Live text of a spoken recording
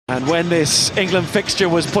And when this England fixture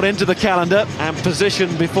was put into the calendar and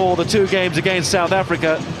positioned before the two games against South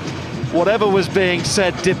Africa, whatever was being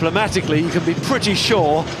said diplomatically, you can be pretty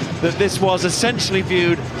sure that this was essentially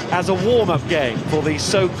viewed as a warm-up game for the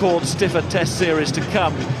so-called stiffer Test series to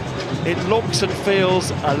come. It looks and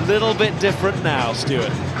feels a little bit different now, Stuart.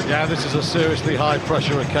 Yeah, this is a seriously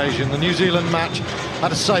high-pressure occasion. The New Zealand match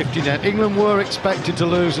had a safety net. England were expected to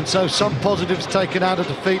lose, and so some positives taken out of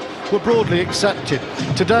defeat were broadly accepted.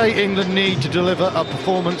 Today, England need to deliver a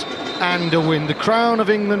performance and a win. The crown of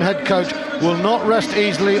England head coach will not rest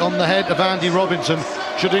easily on the head of Andy Robinson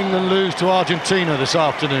should England lose to Argentina this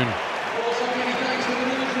afternoon.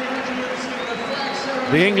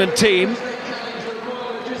 The England team,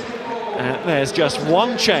 there's just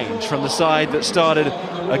one change from the side that started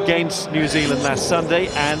against New Zealand last Sunday,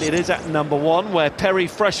 and it is at number 1, where Perry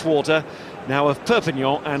Freshwater, now of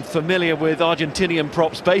Perpignan and familiar with Argentinian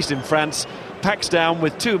props based in France, packs down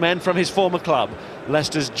with 2 men from his former club,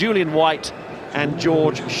 Leicester's Julian White and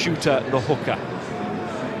George Shooter the hooker.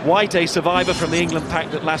 White, a survivor from the England pack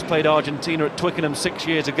that last played Argentina at Twickenham 6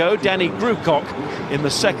 years ago. Danny Grucock in the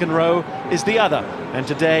second row is the other, and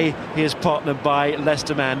today he is partnered by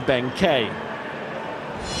Leicester man Ben Kay.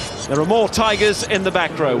 There are more Tigers in the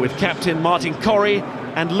back row, with captain Martin Corrie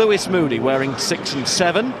and Lewis Moody wearing 6 and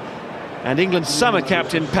 7. And England's summer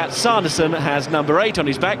captain Pat Sanderson has number 8 on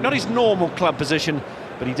his back, not his normal club position,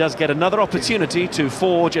 but he does get another opportunity to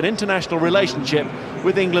forge an international relationship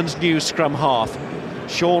with England's new scrum half,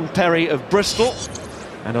 Sean Perry of Bristol.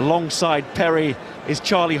 And alongside Perry is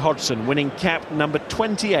Charlie Hodgson, winning cap number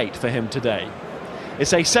 28 for him today.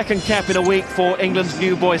 It's a second cap in a week for England's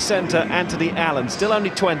new boy centre, Anthony Allen, still only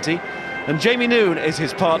 20. And Jamie Noon is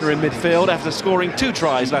his partner in midfield after scoring 2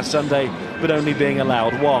 tries last Sunday, but only being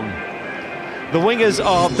allowed 1. The wingers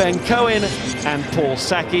are Ben Cohen and Paul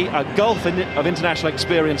Sacchi, a gulf of international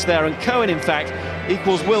experience there, and Cohen, in fact,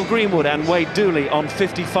 equals Will Greenwood and Wade Dooley on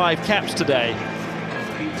 55 caps today.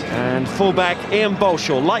 And fullback Ian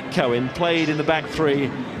Bolshaw, like Cohen, played in the back 3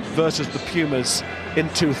 versus the Pumas in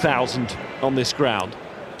 2000 on this ground.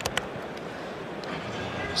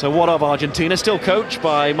 So what of Argentina? Still coached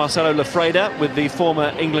by Marcelo Lafreda, with the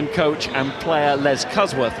former England coach and player Les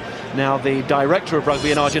Cusworth now the director of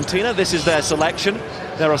rugby in Argentina. This is their selection.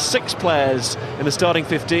 There are 6 players in the starting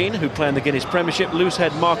 15 who play in the Guinness Premiership.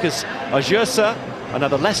 Loosehead Marcus Ajursa,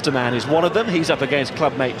 another Leicester man, is one of them. He's up against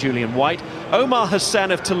clubmate Julian White. Omar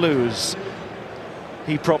Hassan of Toulouse,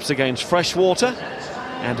 he props against Freshwater.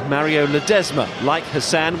 And Mario Ledesma, like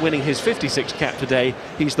Hassan, winning his 56th cap today,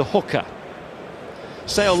 he's the hooker.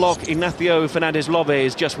 Sail lock Ignacio Fernandez-Lobe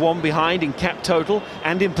is just 1 behind in cap total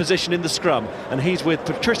and in position in the scrum, and he's with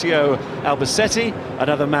Patricio Albacete,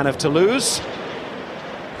 another man of Toulouse.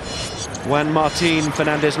 Juan Martin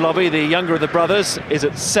Fernandez-Lobe, the younger of the brothers, is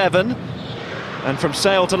at 7. And from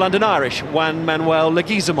Sale to London Irish, Juan Manuel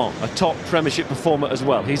Leguizamon, a top Premiership performer as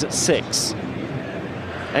well, he's at 6.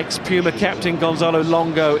 Ex-Puma captain Gonzalo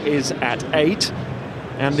Longo is at 8.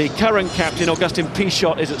 And the current captain, Augustin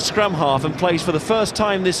Pichot, is at scrum half and plays for the first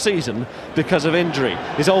time this season because of injury.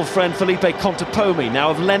 His old friend Felipe Contepomi,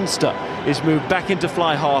 now of Leinster, is moved back into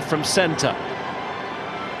fly half from centre.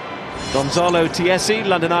 Gonzalo Tiesi,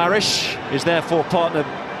 London Irish, is therefore partnered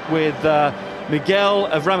with Miguel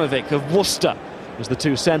Avramovic of Worcester as the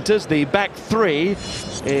 2 centres. The back 3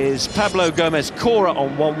 is Pablo Gomez Cora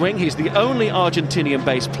on one wing. He's the only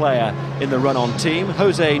Argentinian-based player in the run-on team.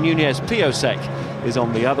 Jose Nunez Piosek is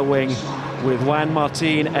on the other wing, with Juan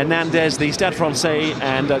Martin Hernandez, the Stade Francais,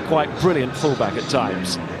 and a quite brilliant fullback at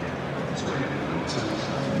times.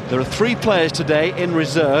 There are 3 players today in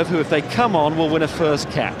reserve who, if they come on, will win a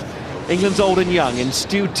first cap. England's old and young in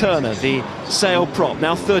Stu Turner, the Sale prop,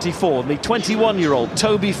 now 34, and the 21-year-old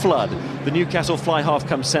Toby Flood, the Newcastle fly half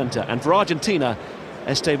come centre. And for Argentina,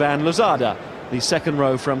 Esteban Lozada, the second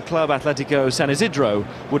row from Club Atlético San Isidro,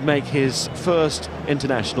 would make his first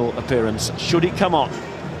international appearance, should he come on.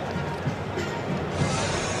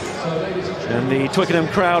 And the Twickenham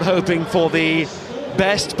crowd hoping for the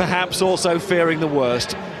best, perhaps also fearing the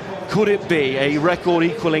worst. Could it be a record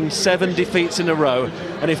equalling 7 defeats in a row?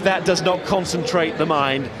 And if that does not concentrate the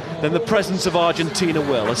mind, then the presence of Argentina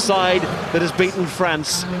will. A side that has beaten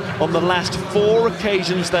France on the last 4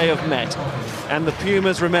 occasions they have met. And the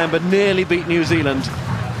Pumas, remember, nearly beat New Zealand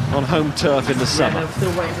on home turf in the summer.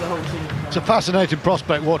 It's a fascinating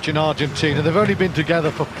prospect watching Argentina. They've only been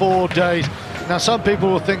together for 4 days. Now, some people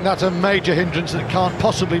will think that's a major hindrance that can't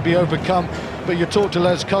possibly be overcome. But you talk to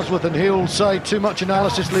Les Cusworth and he'll say too much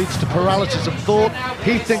analysis leads to paralysis of thought.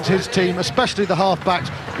 He thinks his team, especially the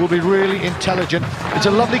half-backs, will be really intelligent. It's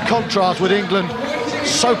a lovely contrast with England,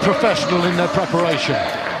 so professional in their preparation.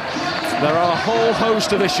 There are a whole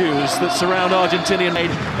host of issues that surround Argentinian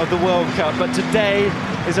aid of the World Cup, but today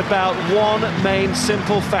is about one main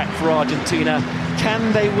simple fact for Argentina.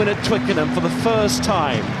 Can they win at Twickenham for the first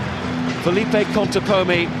time? Felipe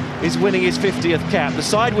Contepomi is winning his 50th cap. The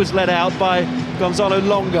side was led out by Gonzalo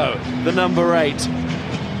Longo, the number 8.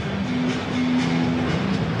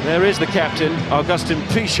 There is the captain, Agustin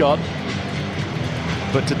Pichot.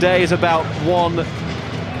 But today is about one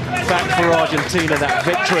fact for Argentina, that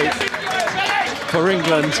victory. For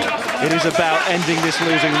England, it is about ending this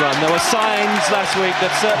losing run. There were signs last week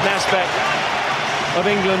that certain aspects of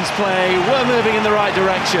England's play were moving in the right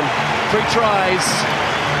direction. 3 tries,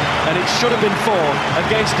 and it should have been 4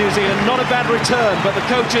 against New Zealand. Not a bad return, but the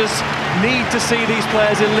coaches need to see these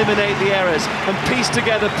players eliminate the errors and piece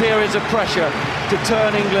together periods of pressure to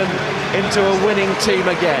turn England into a winning team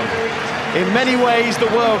again. In many ways,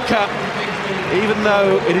 the World Cup, even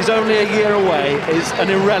though it is only a year away, is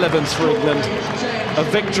an irrelevance for England. A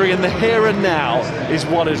victory in the here and now is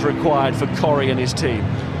what is required for Corrie and his team.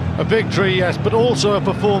 A victory, yes, but also a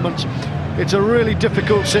performance. It's a really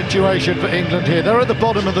difficult situation for England here. They're at the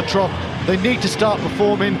bottom of the trough. They need to start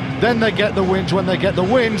performing, then they get the wins. When they get the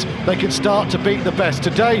wins, they can start to beat the best.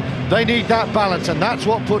 Today, they need that balance, and that's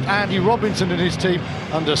what put Andy Robinson and his team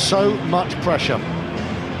under so much pressure.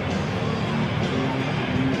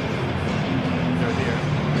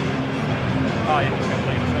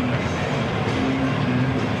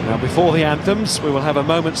 Now, before the anthems, we will have a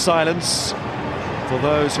moment's silence for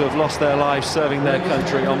those who have lost their lives serving their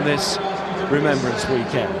country on this Remembrance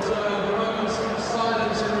Weekend.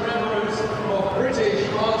 British,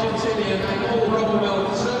 Argentinian and all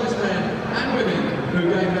Commonwealth servicemen and women who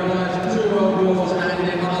gave their lives in 2 world wars and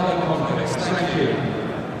in other conflicts. Thank you.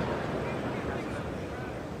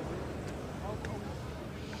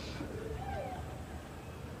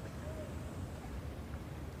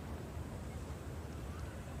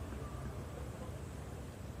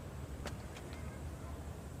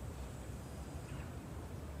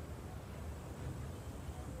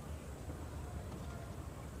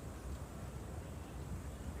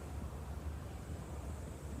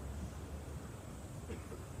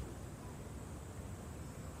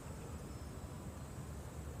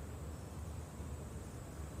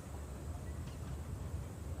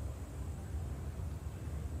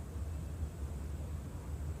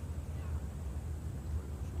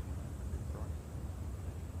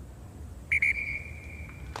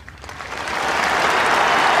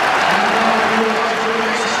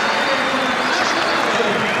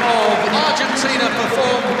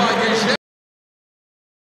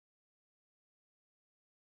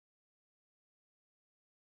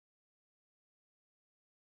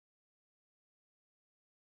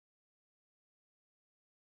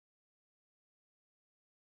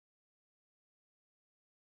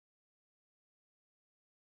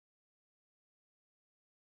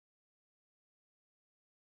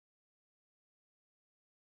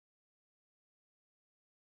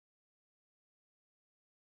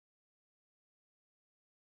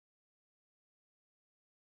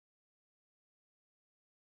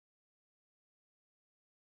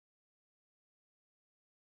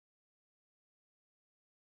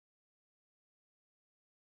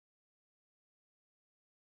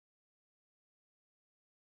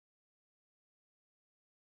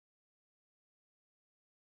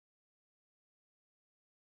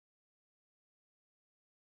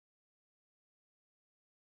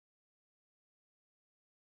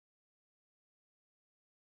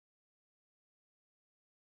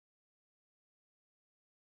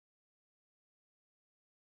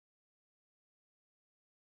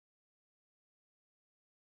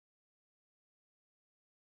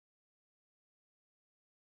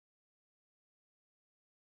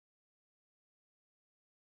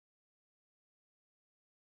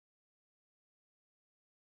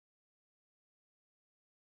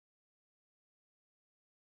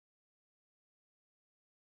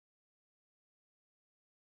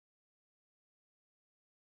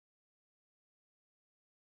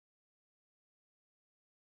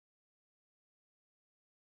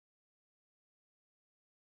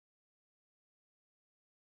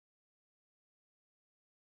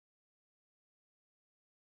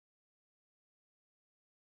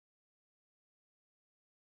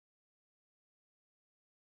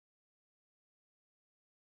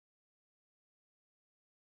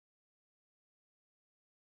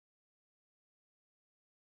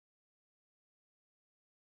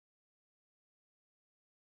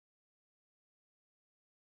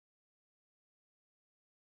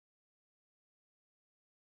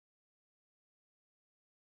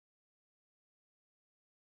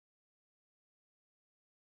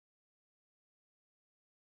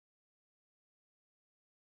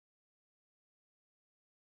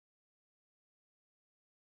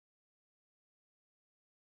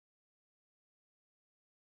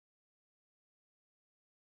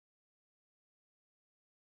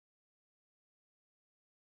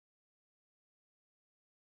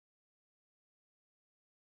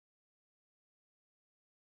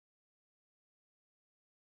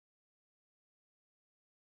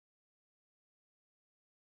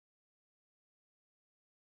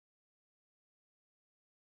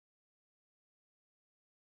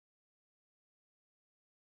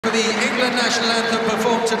 national anthem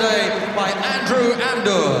performed today by Andrew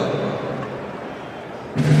Amdur.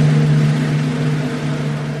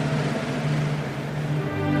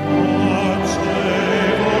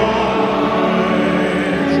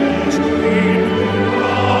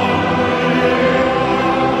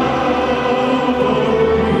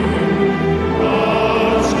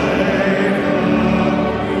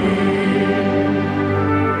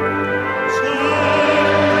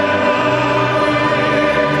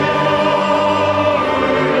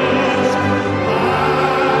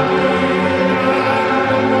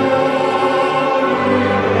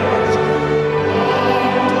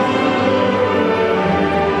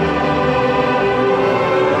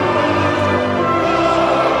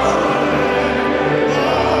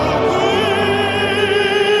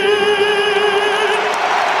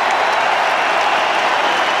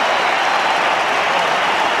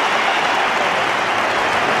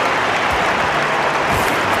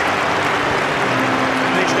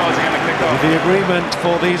 The agreement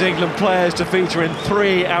for these England players to feature in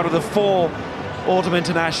 3 out of the 4 autumn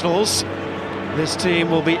internationals. This team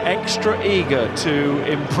will be extra eager to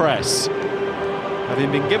impress.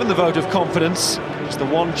 Having been given the vote of confidence, it's the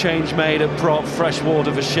one change made at prop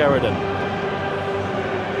Freshwater for Sheridan.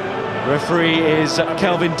 Referee is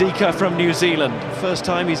Kelvin Dika from New Zealand. First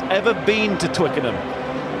time he's ever been to Twickenham.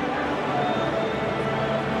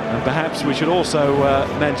 And perhaps we should also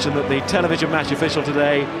mention that the television match official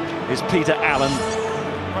today is Peter Allen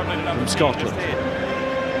from Scotland.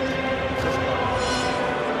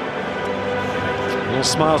 All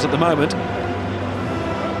smiles at the moment.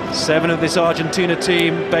 7 of this Argentina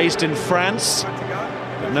team based in France.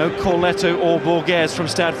 No Corletto or Borges from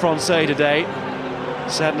Stade Francais today.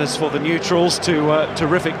 Sadness for the neutrals,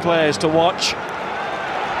 terrific players to watch.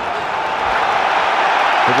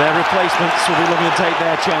 But their replacements will be looking to take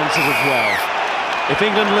their chances as well. If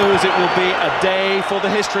England lose, it will be a day for the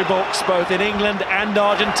history books, both in England and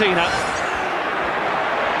Argentina.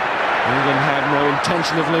 England have no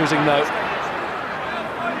intention of losing, though.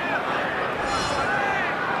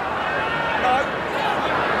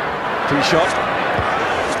 Free shot.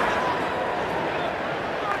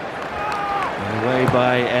 And away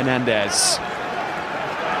by Hernandez.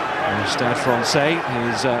 And Stade Francais,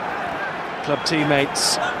 his club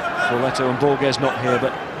teammates, Corletto and Borges not here,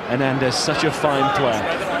 but Hernandez, such a fine player.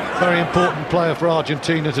 Very important player for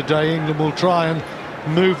Argentina today. England will try and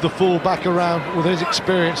move the full back around with his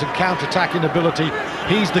experience and counter-attacking ability.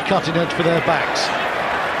 He's the cutting edge for their backs.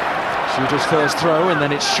 Shooter's first throw, and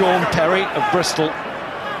then it's Sean Perry of Bristol,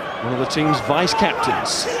 one of the team's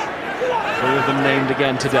vice-captains. 3 of them named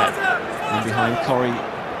again today. And behind Corrie,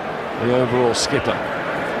 the overall skipper.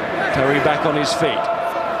 Perry back on his feet.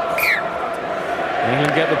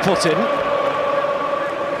 England get the put in.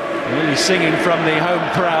 Really singing from the home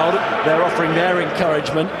crowd. They're offering their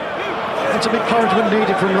encouragement. And some encouragement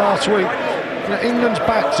needed from last week. You know, England's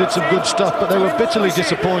backs did some good stuff, but they were bitterly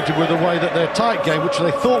disappointed with the way that their tight game, which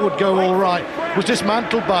they thought would go all right, was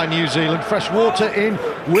dismantled by New Zealand. Freshwater in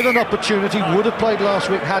with an opportunity, would have played last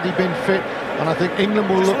week had he been fit. And I think England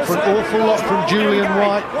will look for an awful lot from Julian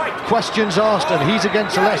White. Questions asked, and he's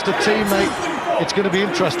against a Leicester teammate. It's going to be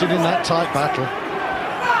interesting in that tight battle.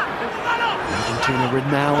 Argentina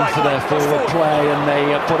renowned for their forward play, and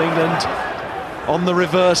they put England on the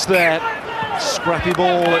reverse there. Scrappy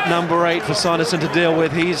ball at number 8 for Sanderson to deal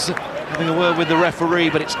with. He's having a word with the referee,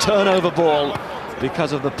 but it's turnover ball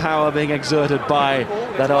because of the power being exerted by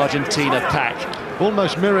that Argentina pack.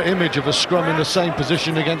 Almost mirror image of a scrum in the same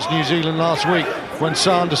position against New Zealand last week when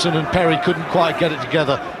Sanderson and Perry couldn't quite get it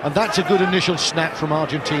together. And that's a good initial snap from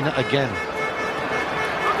Argentina again.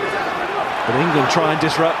 But England try and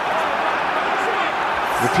disrupt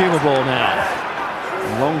the Puma ball now.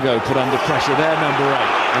 Longo put under pressure there, number 8.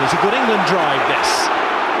 And it's a good England drive, this.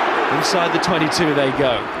 Inside the 22 they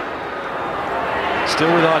go.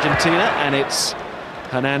 Still with Argentina, and it's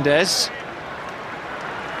Hernandez.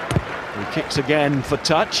 He kicks again for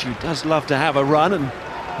touch. He does love to have a run, and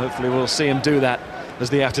hopefully we'll see him do that as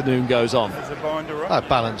the afternoon goes on. A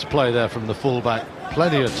balanced play there from the fullback.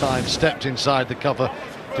 Plenty of time, stepped inside the cover,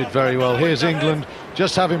 did very well. Here's England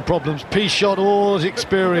just having problems. Peace shot, all his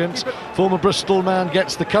experience. Former Bristol man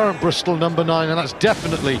gets the current Bristol number 9, and that's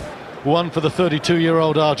definitely one for the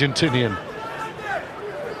 32-year-old Argentinian.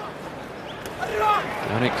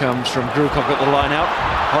 And it comes from Grewcock at the line out.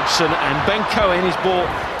 Hodgson and Ben Cohen is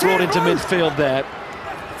brought into midfield there.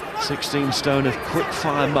 16 stone of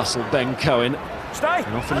quick-fire muscle, Ben Cohen.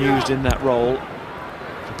 And often used in that role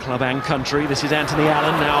for club and country. This is Anthony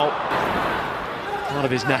Allen, now part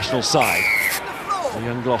of his national side. The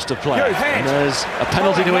young Gloucester player. And there's a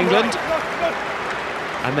penalty to England.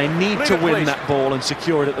 and they need to win that ball and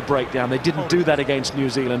secure it at the breakdown. They didn't do that against New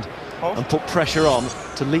Zealand and put pressure on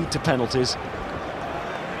to lead to penalties.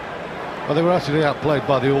 Well, they were utterly outplayed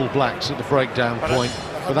by the All Blacks at the breakdown point,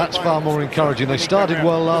 but that's far more encouraging. They started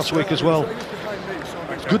well last week as well.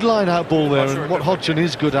 Good line-out ball there, and what Hodgson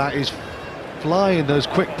is good at is flying those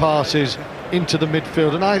quick passes into the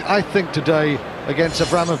midfield. And I think today, against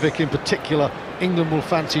Abramovic in particular, England will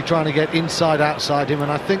fancy trying to get inside, outside him,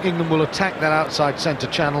 and I think England will attack that outside centre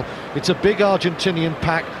channel. It's a big Argentinian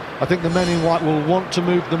pack. I think the men in white will want to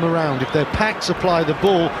move them around. If their pack supply the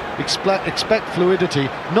ball, expect fluidity,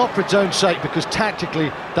 not for its own sake, because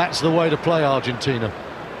tactically that's the way to play Argentina.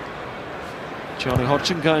 Charlie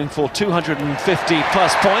Hodgson going for 250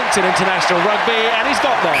 plus points in international rugby, and he's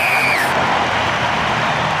got there.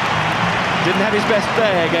 Didn't have his best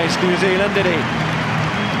day against New Zealand, did he?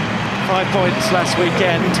 5 points last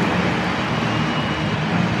weekend.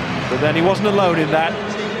 But then he wasn't alone in that.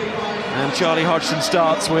 And Charlie Hodgson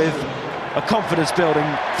starts with a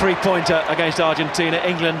confidence-building three-pointer against Argentina.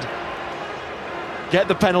 England get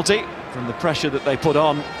the penalty from the pressure that they put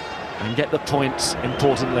on and get the points,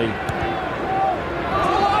 importantly,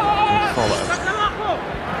 and follow.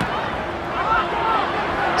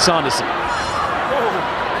 Sanderson.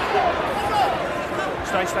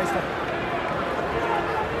 Stay.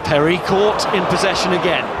 Perry caught in possession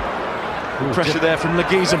again. Pressure there from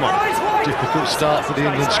Leguizamon. Difficult start for the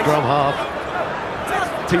England scrum half.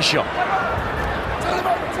 Pichot.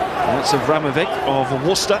 That's Abramovic of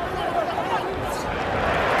Worcester.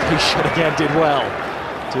 Pichot again did well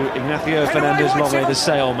to Ignacio Fernandez-Lowe, the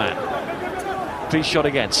sailman. Pichot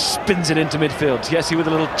again spins it into midfield. Yessi with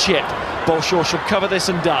a little chip. Bolshaw shall cover this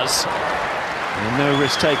and does. And no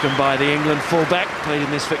risk taken by the England fullback. Played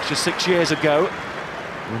in this fixture 6 years ago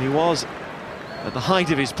when he was at the height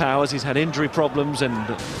of his powers. He's had injury problems and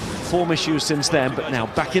form issues since then, but now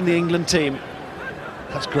back in the England team.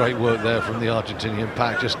 That's great work there from the Argentinian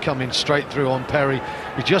pack, just coming straight through on Perry.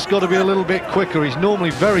 He's just got to be a little bit quicker. He's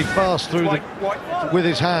normally very fast through with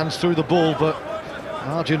his hands through the ball, but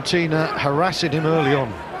Argentina harassing him early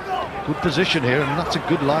on. Good position here, and that's a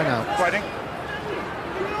good line out.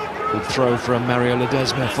 Good throw from Mario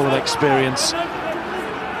Ledesma, full of experience.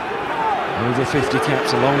 Over 50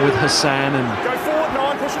 caps, along with Hassan and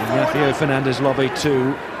Ignacio Fernandez-Lowe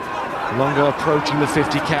too. Longo approaching the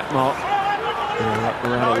 50 cap mark.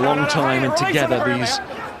 They're around a long time, and together these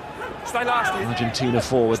Argentina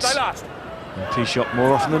forwards. And Pichot,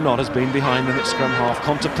 more often than not, has been behind them at scrum half.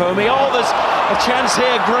 Contepomi, oh, there's a chance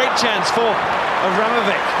here, great chance for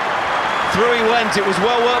Abramovic. Through he went, it was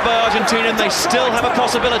well worked by Argentina, and they still have a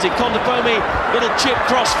possibility. Contepomi, little chip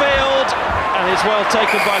cross field, and it's well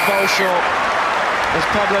taken by Bolshaw. As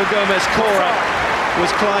Pablo Gomez Cora was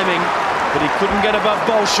climbing, but he couldn't get above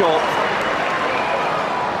Bolshaw.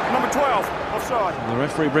 Number 12, offside. And the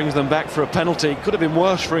referee brings them back for a penalty. Could have been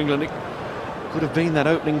worse for England. It could have been that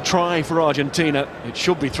opening try for Argentina. It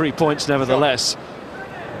should be 3 points nevertheless.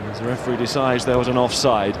 As the referee decides there was an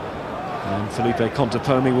offside. And Felipe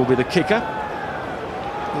Contepomi will be the kicker.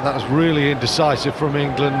 Well, that was really indecisive from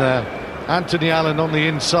England there. Anthony Allen on the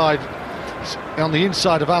inside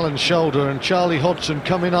of Allen's shoulder, and Charlie Hodgson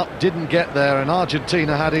coming up didn't get there, and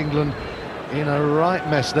Argentina had England in a right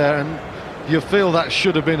mess there, and you feel that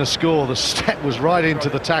should have been a score. The step was right into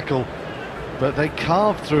the tackle, but they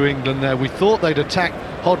carved through England there. We thought they'd attack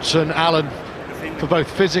Hodgson, Allen for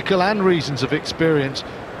both physical and reasons of experience.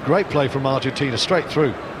 Great play from Argentina, straight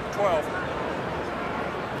through. 12.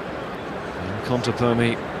 And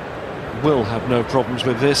Contepomi will have no problems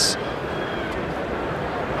with this.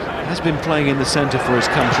 Has been playing in the centre for his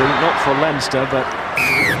country, not for Leinster, but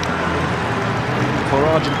for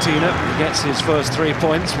Argentina. He gets his first 3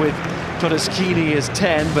 points with Todeschini as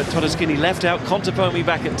 10, but Todeschini left out, Contepomi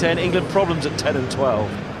back at 10, England problems at 10 and 12.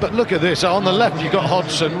 But look at this, on the left you've got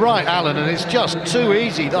Hodgson, right Allen, and it's just too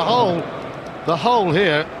easy. The hole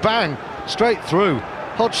here, bang, straight through.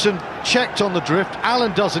 Hodgson checked on the drift,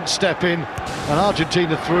 Allen doesn't step in, and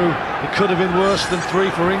Argentina through. It could have been worse than 3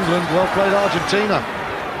 for England. Well played, Argentina.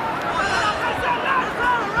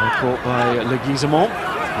 Caught by Leguizamon.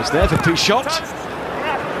 It's there for Pichot.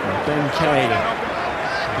 And Ben Kay, a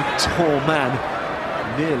big tall man,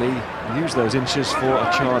 nearly used those inches for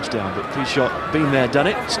a charge down, but Pichot, been there, done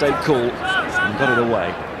it, stayed cool and got it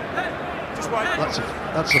away.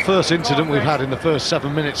 That's the first incident we've had in the first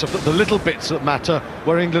 7 minutes of the little bits that matter,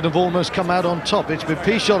 where England have almost come out on top. It's been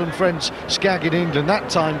Pichot and friends skagging England.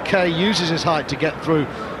 That time Kay uses his height to get through,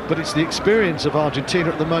 but it's the experience of Argentina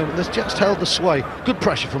at the moment that's just held the sway. Good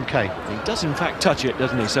pressure from Kay. He does in fact touch it,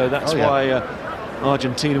 doesn't he? So that's why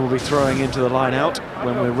Argentina will be throwing into the line out.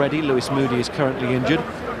 when we're ready. Lewis Moody is currently injured. He's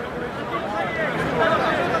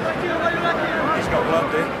got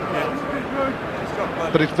blood there. Yeah. He's got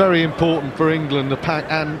blood. But it's very important for England, the pack,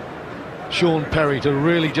 and Sean Perry to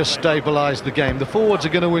really just stabilise the game. The forwards are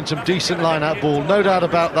going to win some decent line-out ball, no doubt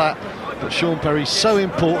about that. But Sean Perry's so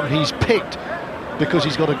important. He's picked because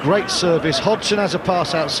he's got a great service. Hodgson has a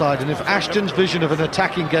pass outside, and if Ashton's vision of an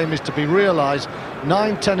attacking game is to be realised,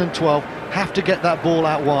 9, 10 and 12 have to get that ball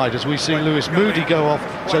out wide, as we see Lewis Moody go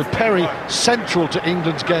off. So Perry central to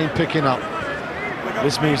England's game picking up.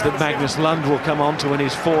 This means that Magnus Lund will come on to win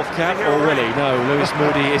his 4th cap, or will he? No, Lewis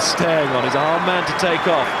Moody is staying on. He's a hard man to take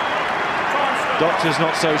off. Doctor's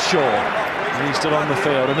not so sure. He's still on the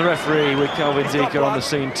field, and the referee with Calvin Zika on the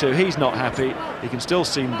scene too. He's not happy. He can still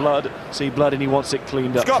see blood, and he wants it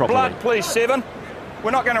cleaned up properly. Blood, please, 7.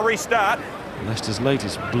 We're not going to restart. Leicester's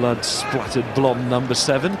latest blood-splattered blonde number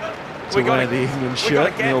 7 to wear the England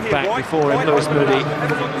shirt. Kneel back before him. Lewis Moody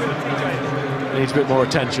needs a bit more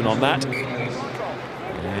attention on that.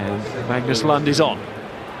 And Magnus Lund is on.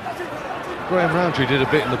 Graham Rowntree did a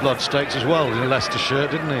bit in the blood stakes as well in a Leicester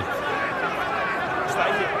shirt, didn't he?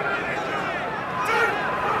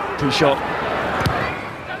 Shot.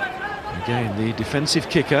 Again, the defensive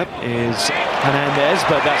kicker is Hernandez,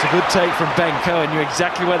 but that's a good take from Ben Cohen. Knew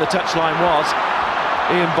exactly where the touchline was.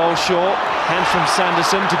 Ian Bolshaw, hands from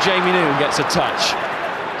Sanderson to Jamie Noon, gets a touch.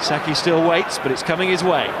 Saki still waits, but it's coming his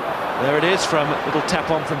way. There it is from a little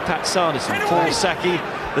tap on from Pat Sanderson. Paul Saki,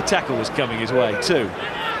 the tackle was coming his way too.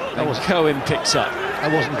 And Cohen picks up.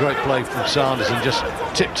 That wasn't great play from Sanderson, just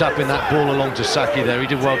tipped up in that ball along to Saki there. He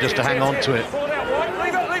did well just to hang on to it.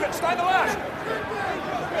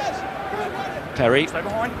 Perry,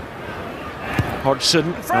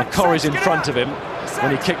 Hodgson, now Corrie's in front of him. When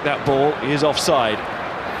he kicked that ball, he is offside.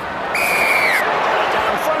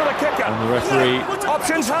 And the referee,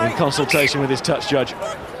 in consultation with his touch judge,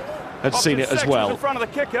 had seen it as well.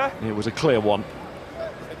 It was a clear one.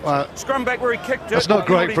 Scrum back where he kicked it. That's not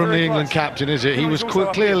great from the England captain, is it? He was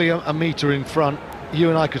clearly a metre in front. You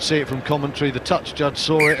and I could see it from commentary. The touch judge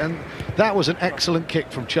saw it, and that was an excellent kick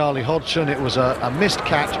from Charlie Hodgson. It was a missed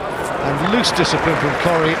catch and loose discipline from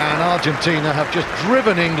Corrie, and Argentina have just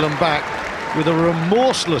driven England back with a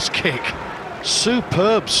remorseless kick.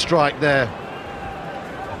 Superb strike there.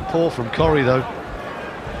 Poor from Corrie, though.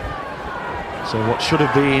 So what should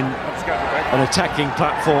have been an attacking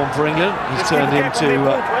platform for England has turned into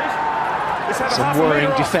some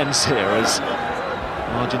worrying defence here as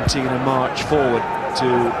Argentina march forward to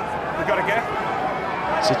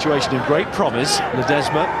a situation of great promise.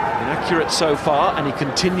 Ledesma, inaccurate so far, and he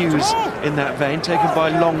continues in that vein, taken by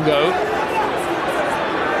Longo.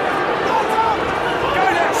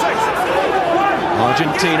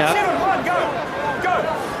 Argentina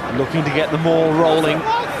looking to get the maul rolling.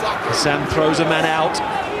 Sam throws a man out.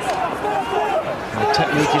 The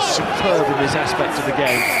technique is superb in this aspect of the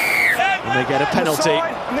game, and they get a penalty.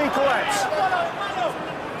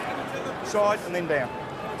 Side and then down.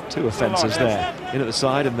 2 offences there, in at the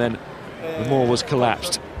side, and then the maul was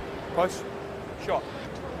collapsed. Post, shot.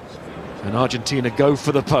 And Argentina go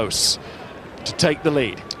for the posts to take the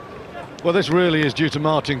lead. Well, this really is due to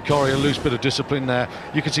Martin Corrie, a loose bit of discipline there.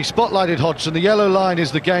 You can see spotlighted Hodgson, the yellow line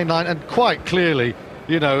is the gain line, and quite clearly,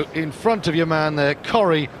 you know, in front of your man there,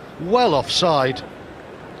 Corrie well offside.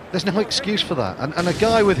 There's no excuse for that. And a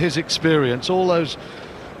guy with his experience, all those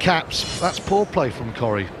caps, that's poor play from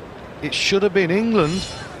Corrie. It should have been England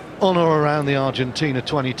on or around the Argentina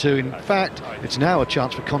 22. In fact, it's now a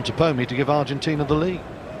chance for Contepomi to give Argentina the lead.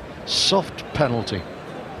 Soft penalty.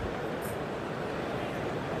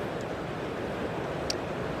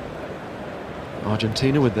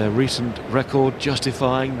 Argentina, with their recent record,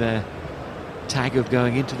 justifying their tag of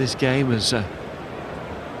going into this game as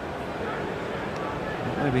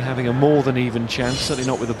maybe having a more than even chance, certainly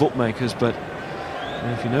not with the bookmakers, but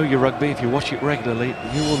if you know your rugby, if you watch it regularly,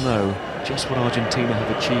 you will know just what Argentina have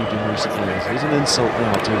achieved in recent years. It is an insult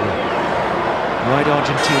now to ride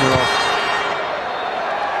Argentina off.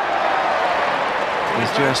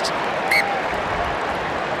 It's just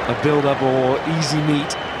a build-up or easy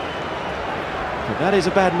meat. But that is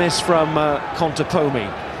a bad miss from Contepomi.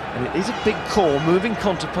 And it is a big call, moving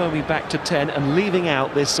Contepomi back to 10 and leaving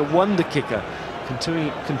out this wonder kicker,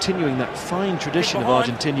 continuing that fine tradition of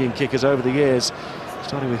Argentinian kickers over the years,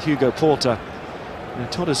 starting with Hugo Porta.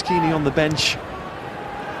 Todd Oschini on the bench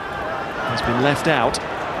has been left out.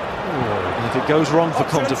 And if it goes wrong for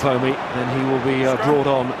Contepomi, then he will be brought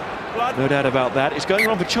on, no doubt about that. It's going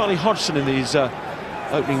wrong for Charlie Hodgson in these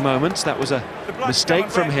opening moments. That was a mistake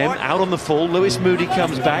from him, out on the full. Lewis Moody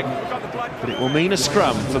comes back, but it will mean a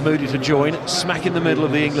scrum for Moody to join, smack in the middle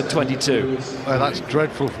of the England 22. Well, that's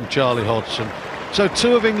dreadful from Charlie Hodgson. So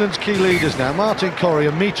two of England's key leaders now. Martin Corrie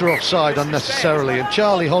a metre offside unnecessarily, and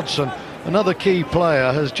Charlie Hodgson, another key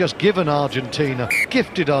player, has just given Argentina,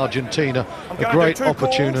 gifted Argentina, a great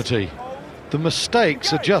opportunity. The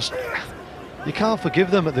mistakes are just, you can't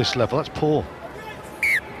forgive them at this level. That's poor.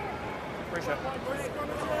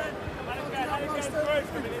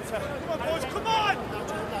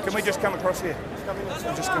 Can we just come across here?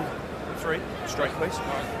 Just come three, straight please.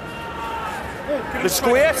 The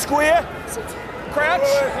square, crouch.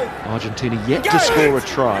 Argentina yet to score a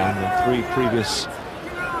try in the three previous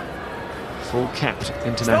full-capped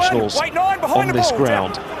internationals on this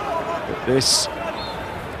ground. But this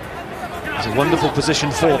is a wonderful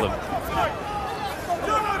position for them.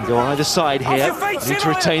 Go either side here. Need to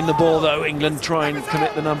retain the ball though. England try and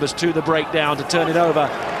commit the numbers to the breakdown to turn it over,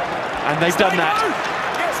 and they've done that.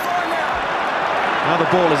 Now the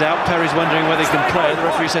ball is out. Perry's wondering whether he can play. The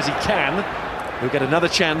referee says he can. He'll get another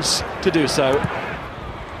chance to do so.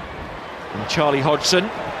 And Charlie Hodgson.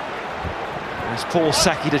 There's Paul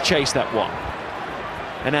Saki to chase that one.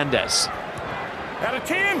 Hernandez. Out of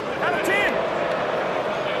 10, out of 10.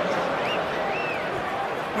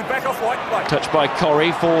 We're back off white. Touched by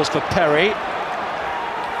Corrie, falls for Perry.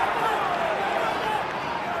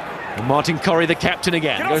 And Martin Corrie, the captain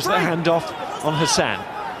again, goes to the handoff on Hassan.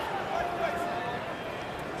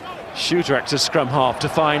 Shooter acts as scrum half to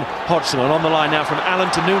find Hodgson, and on the line now from Allen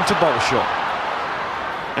to Noon to Bolshaw.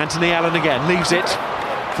 Anthony Allen again leaves it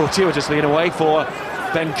fortuitously in a way for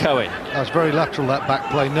Ben Cohen. That's very lateral, that back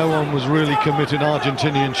play. No one was really committing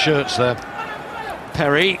Argentinian shirts there.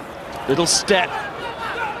 Perry, little step.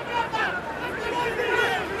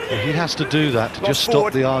 Yeah, he has to do that to just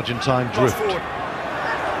stop the Argentine drift.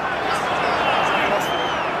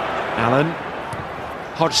 Allen.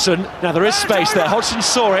 Hodgson, now there is space there. Hodgson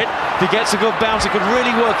saw it. If he gets a good bounce, it could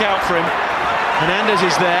really work out for him. Hernandez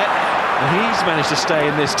is there, and he's managed to stay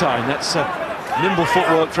in this time. That's nimble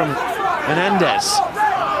footwork from Hernandez.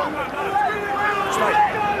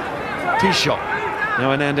 T-shot.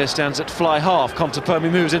 Now Hernandez stands at fly half.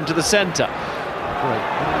 Contepomi moves into the centre.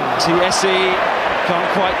 TSE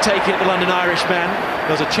can't quite take it, the London Irishman.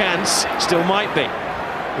 There's a chance, still might be.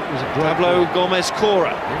 It was a great Pablo ball.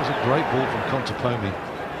 Gomez-Cora. It was a great ball from Contepomi.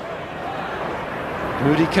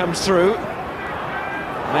 Moody comes through,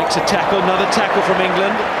 makes a tackle, another tackle from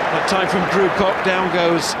England, that time from Grewcock. Down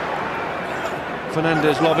goes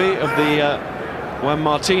Fernandez Lobby of the Juan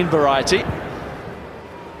Martin variety.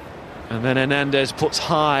 And then Hernandez puts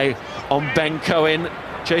high on Ben Cohen,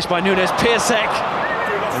 chased by Nunes Piasek.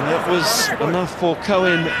 And that was enough for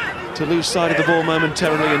Cohen to lose sight of the ball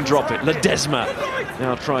momentarily and drop it. Ledesma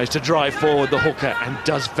now tries to drive forward the hooker and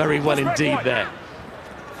does very well indeed there.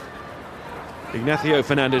 Ignacio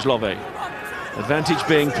Fernandez Lobbe. Advantage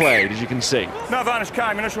being played, as you can see. No advantage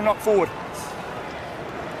came, initial knock forward.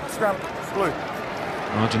 Scrum, blue.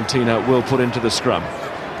 Argentina will put into the scrum.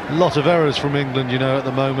 A lot of errors from England, you know, at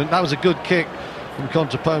the moment. That was a good kick from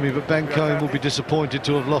Contepomi, but Ben Cohen will be disappointed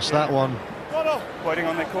to have lost that one. Waiting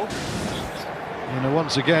on that call. You know,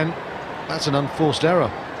 once again, that's an unforced error.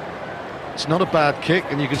 It's not a bad kick,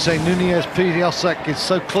 and you can say Nunes Piasek is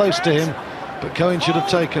so close to him, but Cohen should have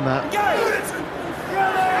taken that.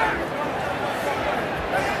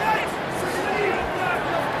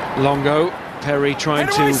 Longo, Perry trying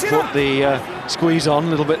to put the squeeze on, a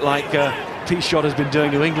little bit like Pichot has been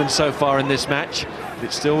doing to England so far in this match. But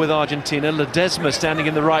it's still with Argentina. Ledesma standing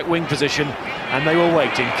in the right wing position, and they were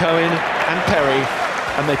waiting. Cohen and Perry,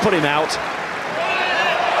 and they put him out.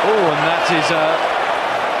 Oh, and that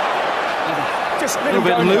is a little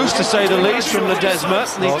bit loose, to say the least, from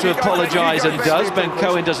Ledesma. Needs to apologise and does. Ben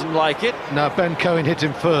Cohen doesn't like it. No, Ben Cohen hit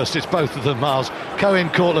him first. It's both of them, Miles. Cohen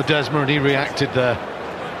caught Ledesma and he reacted there.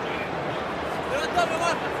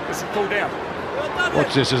 Pull down.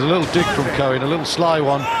 Watch this, there's a little dig from Cohen, a little sly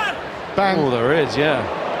one. Bang. Oh, there is, yeah.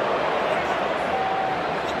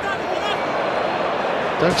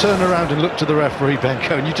 Don't turn around and look to the referee, Ben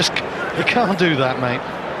Cohen. You can't do that, mate.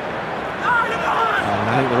 And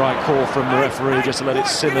I think the right call from the referee, just to let it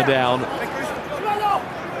simmer down.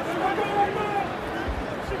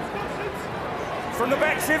 From the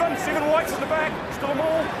back, seven whites at the back, still a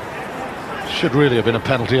ball. Should really have been a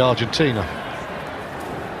penalty, Argentina.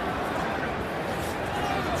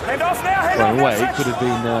 Hand off now, hand Thrown off. away, could have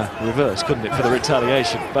been reversed, couldn't it, for the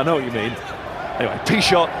retaliation? But I know what you mean. Anyway,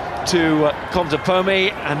 Pichot to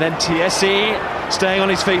Contepomi, and then TSE staying on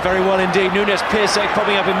his feet very well indeed. Nunes Piasek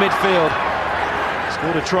popping up in midfield. It's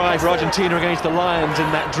Scored a try for Argentina against the Lions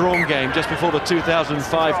in that drawn game just before the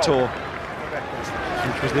 2005 tour,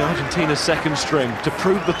 which was the Argentina's second string. To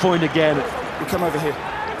prove the point again, We come over here.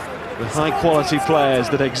 the high-quality players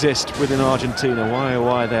that exist within Argentina. Why, oh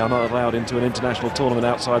why they are not allowed into an international tournament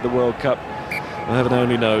outside the World Cup, heaven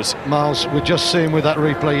only knows. Miles, we're just seeing with that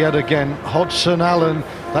replay yet again, Hodgson, Allen,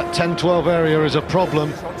 that 10-12 area is a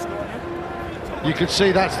problem. You could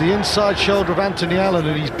see that's the inside shoulder of Anthony Allen,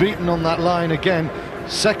 and he's beaten on that line again.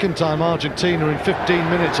 Second time Argentina in 15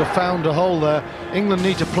 minutes have found a hole there. England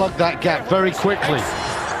need to plug that gap very quickly.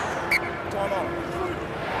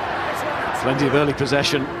 Plenty of early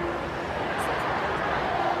possession.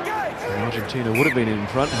 And Argentina would have been in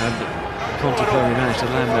front had Contepomi managed to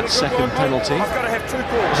land that second penalty. I've got to have 2 It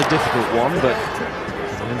calls. was a difficult one, but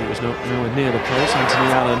it was nowhere near the post. Anthony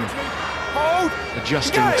Allen Hold.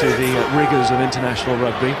 adjusting to the rigours of international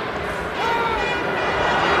rugby.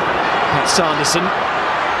 Pat Sanderson,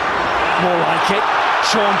 more like it.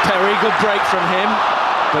 Sean Perry, good break from him,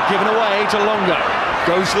 but given away to Longo.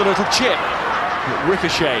 Goes for the little chip. It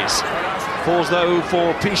ricochets. Falls though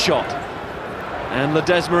for Pichot. And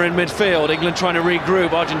Ledesma in midfield. England trying to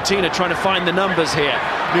regroup. Argentina trying to find the numbers here.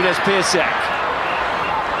 Nunes Pirsek.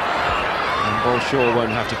 And Bolshaw won't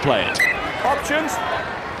have to play it. Options.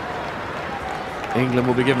 England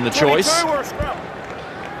will be given the choice. 22 or a scrum.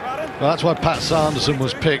 Well, that's why Pat Sanderson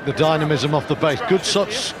was picked, the dynamism off the base.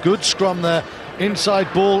 Good scrum there.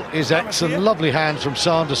 Inside ball is excellent. Lovely hands from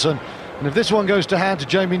Sanderson. And if this one goes to hand to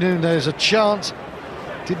Jamie Noon, there's a chance.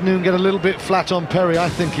 Did Noon get a little bit flat on Perry? I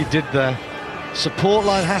think he did there. Support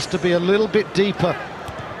line has to be a little bit deeper.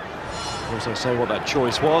 Also say what that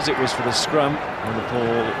choice was. It was for the scrum on the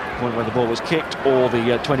point where the ball was kicked, or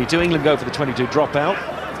the 22. England go for the 22 dropout.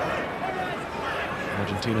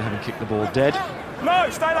 Argentina having kicked the ball dead. No,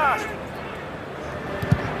 stay last.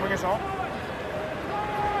 Bring us on.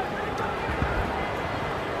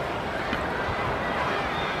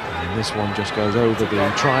 And this one just goes over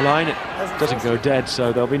the try line. It doesn't go dead,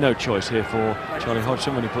 so there'll be no choice here for Charlie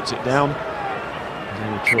Hodgson when he puts it down. The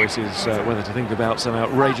only choice is whether to think about some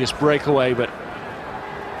outrageous breakaway, but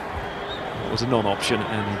it was a non-option,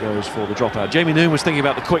 and he goes for the dropout. Jamie Noon was thinking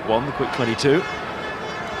about the quick one, the quick 22.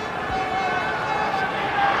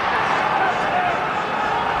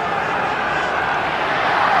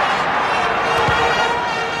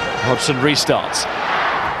 Hodgson restarts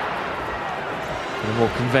in a more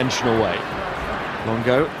conventional way.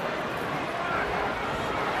 Longo.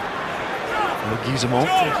 Guizemont.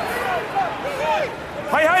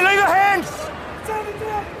 Hey, leave your hands!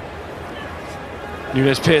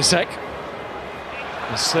 Nunes Pirsek.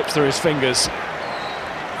 It slips through his fingers.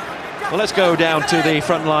 Well, let's go down to the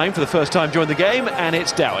front line for the first time during the game, and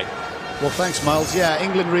it's Dowie. Well, thanks, Miles. Yeah,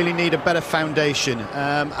 England really need a better foundation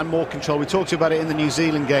and more control. We talked about it in the New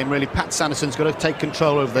Zealand game, really. Pat Sanderson's got to take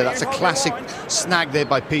control over there. That's a classic snag there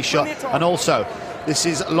by Pichot. And also, this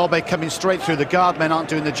is Lobe coming straight through. The guard men aren't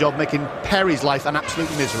doing the job, making Perry's life an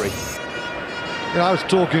absolute misery. Yeah, I was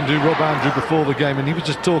talking to Rob Andrew before the game, and he was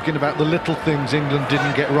just talking about the little things England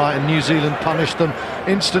didn't get right, and New Zealand punished them.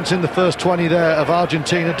 Instance in the first 20 there of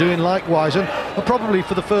Argentina doing likewise, and probably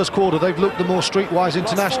for the first quarter they've looked the more streetwise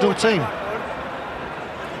international team.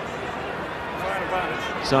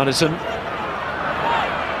 Sanderson.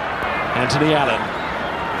 Anthony Allen.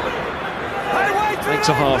 Makes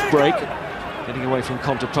a half break. Getting away from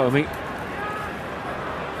Contepomi.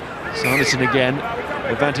 Sanderson again.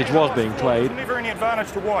 Advantage was being played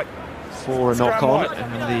for a knock-on,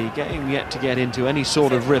 and the game yet to get into any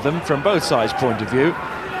sort of rhythm from both sides' point of view.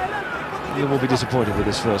 You will be disappointed with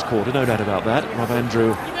this first quarter, no doubt about that. Rob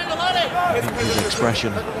Andrew, I think his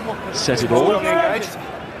expression says it all.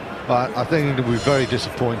 I think England will be very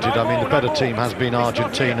disappointed. I mean, the better team has been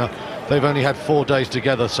Argentina. They've only had 4 days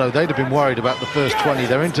together, so they'd have been worried about the first 20.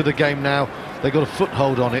 They're into the game now. They've got a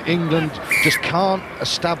foothold on it. England just can't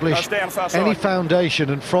establish any foundation,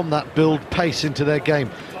 and from that build pace into their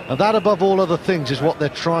game. And that, above all other things, is what they're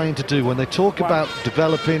trying to do. When they talk about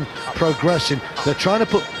developing, progressing, they're trying to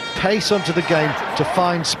put pace onto the game to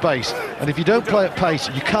find space. And if you don't play at pace,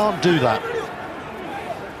 you can't do that.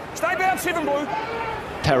 Stay down, 7 blue.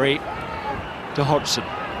 Perry to Hodgson.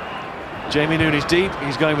 Jamie Noon is deep,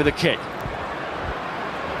 he's going with a kick.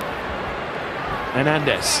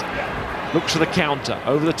 Hernandez looks for the counter,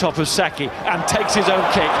 over the top of Saki, and takes his own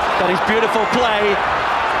kick. That is beautiful play.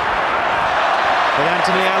 But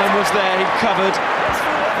Anthony Allen was there, he covered.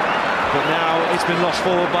 But now it's been lost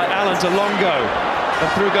forward by Allen to Longo. And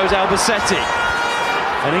through goes Albacete.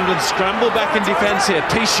 And England scramble back in defence here.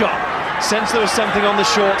 Pichot sensed there was something on the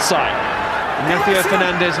short side. Ignacio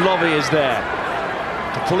Fernandez Lobby is there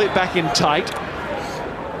to pull it back in tight.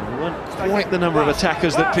 quite the number of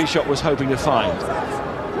attackers that Pichot was hoping to find.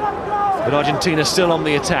 But Argentina still on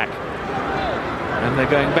the attack. And they're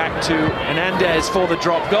going back to Hernandez for the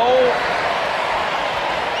drop goal.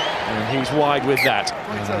 And he's wide with that.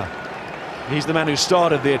 He's the man who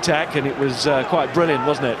started the attack, and it was quite brilliant,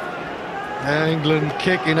 wasn't it? England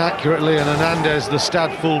kick inaccurately, and Hernandez, the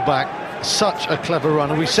Stade fullback, such a clever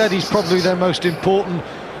runner. We said he's probably their most important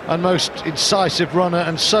and most incisive runner,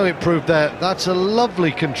 and so it proved there. That's a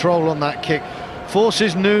lovely control on that kick.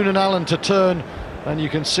 Forces Noon and Allen to turn, and you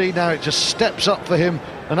can see now it just steps up for him,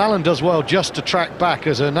 and Allen does well just to track back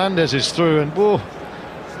as Hernandez is through, and whoa,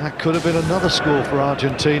 that could have been another score for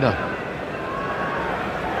Argentina.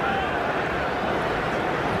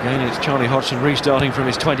 Again, it's Charlie Hodgson restarting from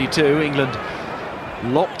his 22. England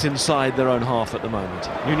locked inside their own half at the moment.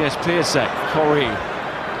 Nunez Piasek, Corrie.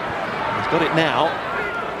 He's got it now,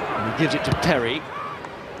 and he gives it to Perry.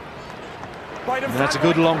 And that's a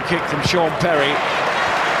good long kick from Sean Perry.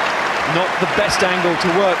 Not the best angle to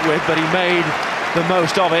work with, but he made the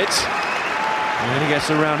most of it. And he gets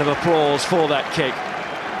a round of applause for that kick.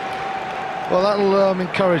 Well, that'll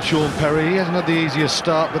encourage Sean Perry. He hasn't had the easiest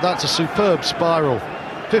start, but that's a superb spiral.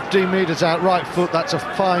 15 metres out, right foot, that's a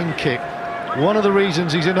fine kick. One of the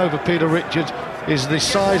reasons he's in over Peter Richards is the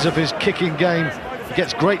size of his kicking game. He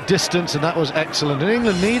gets great distance, and that was excellent. And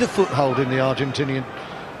England need a foothold in the Argentinian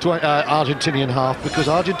half, because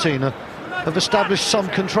Argentina have established some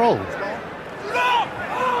control.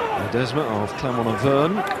 Ledesma of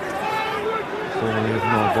Clermont-Auvergne, formerly of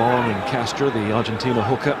Narbonne and Castres, the Argentina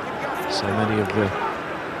hooker. So many of the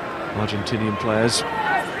Argentinian players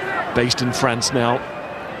based in France now.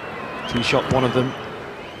 Pichot, one of them.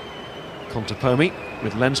 Contepomi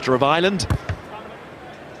with Leinster of Ireland.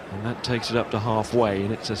 And that takes it up to halfway,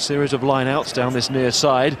 and it's a series of line-outs down this near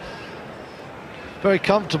side. Very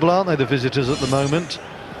comfortable, aren't they, the visitors at the moment?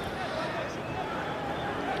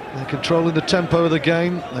 They're controlling the tempo of the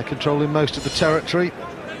game, they're controlling most of the territory.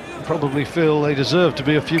 Probably feel they deserve to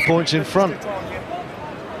be a few points in front.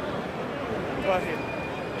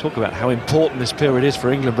 Talk about how important this period is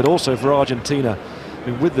for England, but also for Argentina. I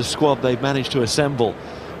mean, with the squad they've managed to assemble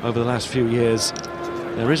over the last few years,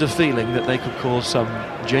 there is a feeling that they could cause some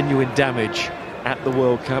genuine damage at the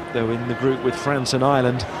World Cup. They're in the group with France and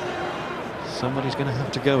Ireland. Somebody's going to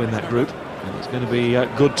have to go in that group, and it's going to be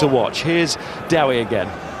good to watch. Here's Dowie again.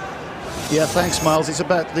 Yeah, thanks, Miles. It's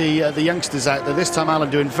about the youngsters out there. This time Allen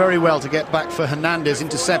doing very well to get back for Hernandez,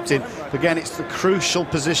 intercepted. Again, it's the crucial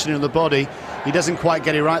position in the body. He doesn't quite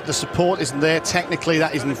get it right. The support isn't there. Technically,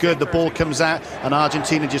 that isn't good. The ball comes out, and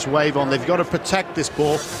Argentina just wave on. They've got to protect this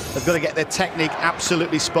ball. They've got to get their technique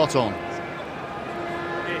absolutely spot on.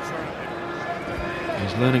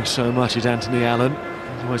 He's learning so much, is Anthony Allen.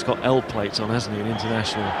 He's always got L plates on, hasn't he, in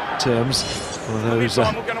international terms. One of those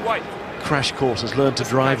crash courses. Learned to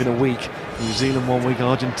drive in a week. New Zealand 1 week,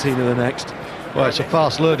 Argentina the next. Well, it's a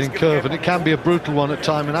fast learning curve, and it can be a brutal one at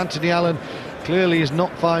times. And Anthony Allen clearly is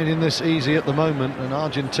not finding this easy at the moment. And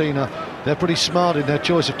Argentina, they're pretty smart in their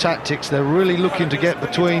choice of tactics. They're really looking to get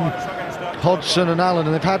between Hodgson and Allen,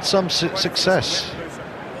 and they've had some success.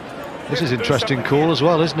 This is an interesting call as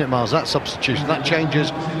well, isn't it, Miles? That substitution, that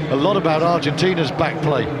changes a lot about Argentina's back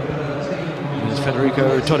play. As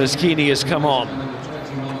Federico Todeschini has come on.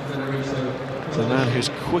 The man who's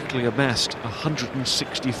quickly amassed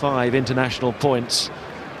 165 international points.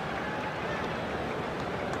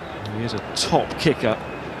 He is a top kicker,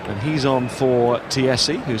 and he's on for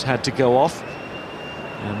Tiesi, who's had to go off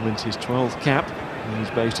and wins his 12th cap. He's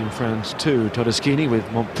based in France too. Todeschini with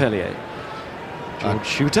Montpellier. George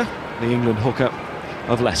Shooter, the England hooker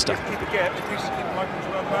of Leicester.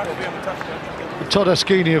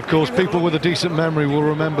 Todeschini, of course, people with a decent memory will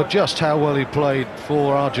remember just how well he played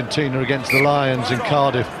for Argentina against the Lions in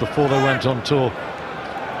Cardiff before they went on tour.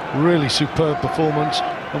 Really superb performance,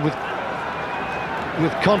 and with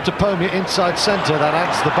Contepomi inside centre, that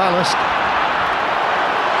adds the ballast.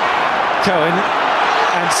 Cohen,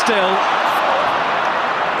 and still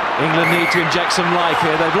England need to inject some life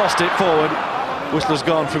here. They've lost it forward. Whistler's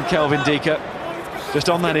gone from Kelvin Dika. Just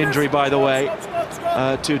on that injury, by the way,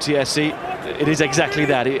 to Tiesi. It is exactly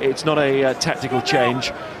that. It's not a tactical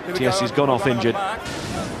change. Tiesi's gone off injured.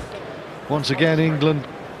 Once again, England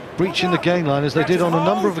breaching the gain line, as they did on a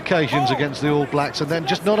number of occasions against the All Blacks, and then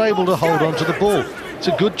just not able to hold on to the ball. It's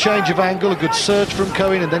a good change of angle, a good surge from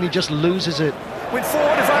Cohen, and then he just loses it.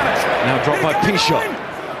 Now dropped by Pichot.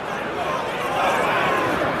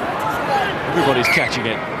 Everybody's catching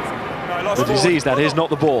it. The disease, that is, not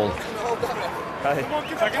the ball.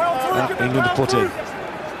 England to put in.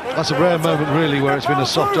 That's a rare moment, really, where it's been a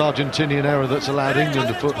soft Argentinian error that's allowed England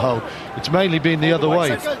a foothold. It's mainly been the other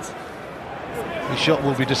way. The shot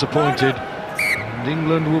will be disappointed. And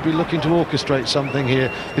England will be looking to orchestrate something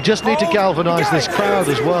here. They just need to galvanise this crowd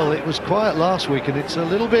as well. It was quiet last week and it's a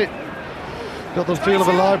little bit... got the feel of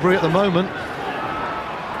a library at the moment.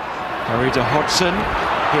 Curry to Hodgson.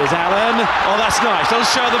 Here's Allen. Oh, that's nice. Doesn't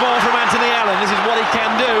show the ball from Anthony Allen. This is what he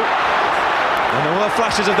can do. And there were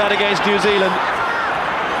flashes of that against New Zealand.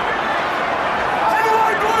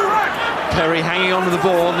 Perry hanging on to the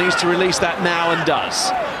ball, needs to release that now and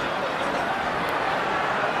does.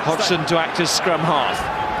 Hodgson to act as scrum half.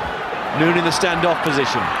 Noon in the standoff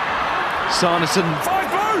position. Sanderson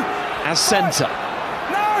as centre.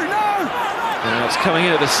 Now it's coming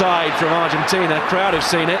in at the side from Argentina. Crowd have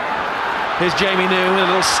seen it. Here's Jamie Noon with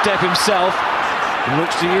a little step himself. He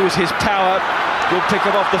looks to use his power. Good pick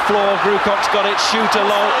up off the floor. Grucock's got it. Shooter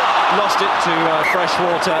lost it to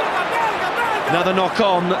Freshwater. Another knock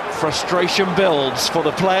on. Frustration builds for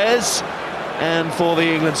the players and for the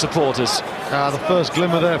England supporters. The first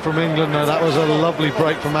glimmer there from England. Now that was a lovely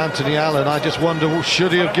break from Anthony Allen. I just wonder,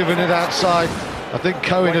 should he have given it outside? I think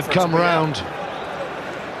Cohen had come round.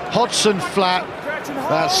 Hodgson flat.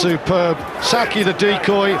 That's superb. Saki the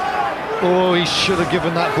decoy. Oh, he should have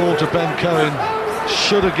given that ball to Ben Cohen.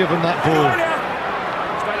 Should have given that ball.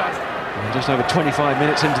 And just over 25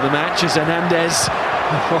 minutes into the match is Hernandez.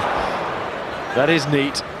 That is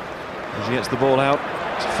neat as he gets the ball out.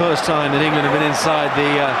 It's the first time that England have been inside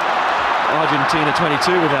the Argentina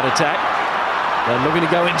 22 with that attack. They're looking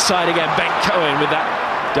to go inside again. Ben Cohen with that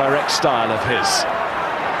direct style of his.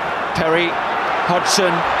 Perry,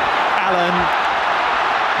 Hodgson, Allen.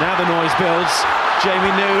 Now the noise builds.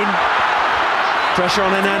 Jamie Noon. Pressure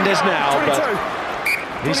on Hernandez now, but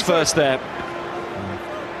he's first there.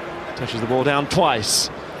 Touches the ball down twice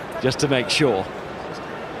just to make sure.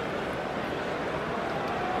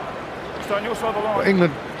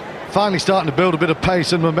 England finally starting to build a bit of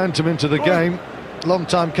pace and momentum into the game. Long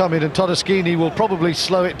time coming, and Todeschini will probably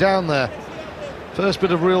slow it down there. First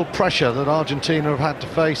bit of real pressure that Argentina have had to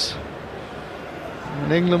face.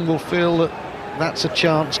 And England will feel that that's a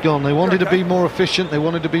chance gone. They wanted to be more efficient, they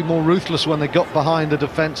wanted to be more ruthless when they got behind the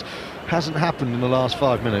defence. Hasn't happened in the last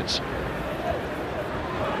 5 minutes.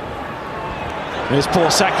 There's poor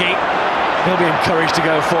Saki. He'll be encouraged to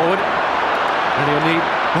go forward. And he'll need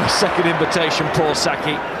a second invitation, poor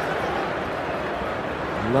Saki.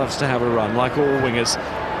 Loves to have a run, like all wingers.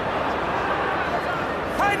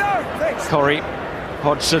 Corey,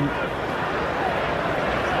 Hodgson,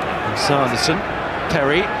 and Sanderson.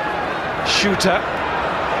 Perry, Shooter,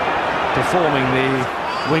 performing the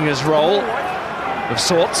winger's role of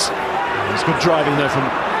sorts. It's good driving though from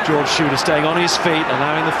George Shooter, staying on his feet,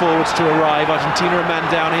 allowing the forwards to arrive. Argentina a man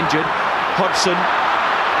down injured. Hodgson,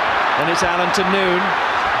 then it's Allen to Noon.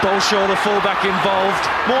 Bolshaw, the fullback, involved.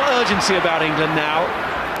 More urgency about England now.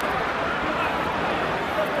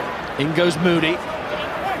 In goes Moody.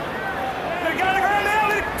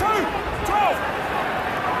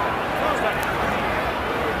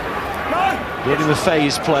 Building the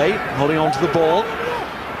phase play, holding on to the ball.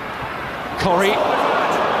 Corey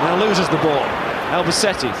now loses the ball.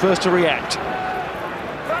 Albacete, first to react.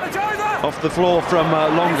 Off the floor from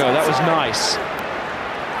Longo, that was nice.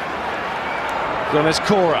 Gomez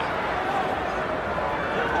Cora.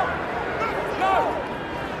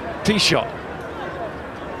 P-shot.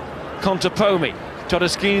 Contepomi.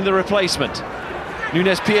 Todeschini the replacement.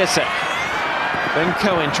 Nunes Piesek. Ben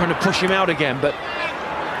Cohen trying to push him out again, but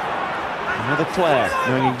another player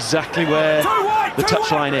knowing exactly where the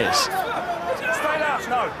touchline is.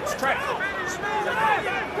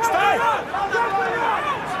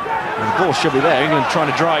 And the ball should be there. England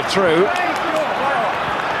trying to drive through.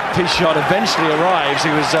 P-shot eventually arrives. He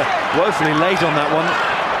was woefully late on that one.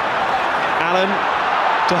 Allen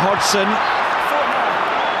to Hodgson.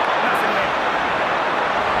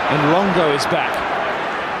 And Longo is back.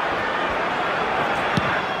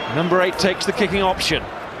 Number 8 takes the kicking option.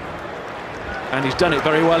 And he's done it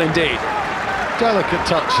very well indeed. Delicate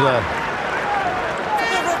touch there.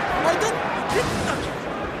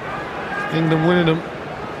 England winning them.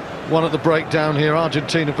 One at the breakdown here.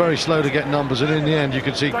 Argentina very slow to get numbers, and in the end you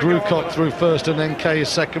can see Grucock through first and then Kay, his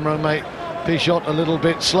second row mate. P-shot a little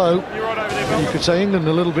bit slow. You could say England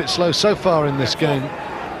a little bit slow so far in this game.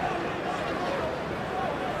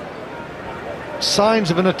 Signs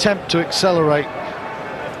of an attempt to accelerate,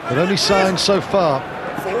 but only signs so far.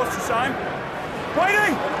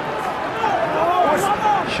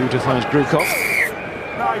 Shooter finds Grucock.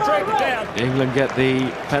 No, he dragged it down. England get the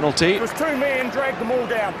penalty. There was 2 men, dragged them all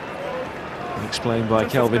down. Explained by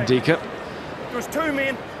Kelvin Deeker. There was 2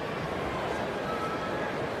 men.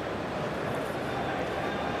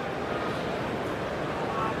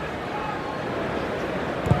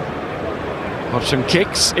 Hodgson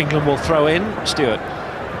kicks, England will throw in. Stuart.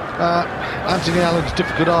 Anthony Allen's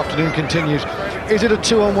difficult afternoon continues. Is it a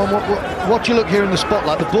 2-on-1? What do you look here in the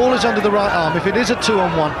spotlight? The ball is under the right arm. If it is a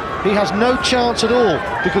 2-on-1, he has no chance at all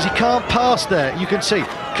because he can't pass there. You can see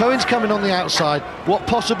Cohen's coming on the outside. What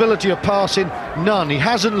possibility of passing? None. He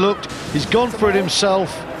hasn't looked. He's gone for it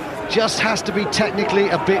himself. Just has to be technically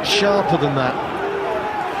a bit sharper than that.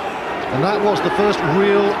 And that was the first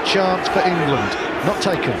real chance for England. Not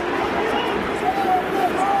taken.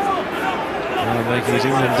 Making his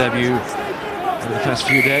England debut in the past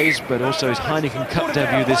few days, but also his Heineken Cup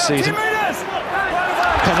debut this season.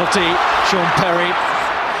 Penalty, Sean Perry,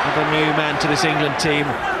 another new man to this England team,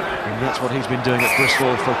 and that's what he's been doing at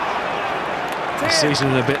Bristol for a season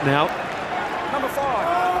and a bit now.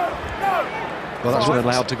 Well, that's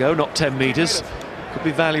allowed to go, not 10 metres. Could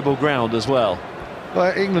be valuable ground as well.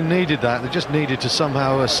 Well, England needed that. They just needed to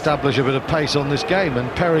somehow establish a bit of pace on this game, and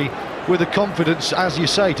Perry, with the confidence, as you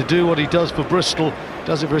say, to do what he does for Bristol,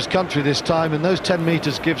 does it for his country this time, and those 10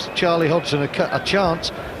 metres gives Charlie Hodgson a chance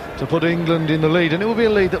to put England in the lead, and it will be a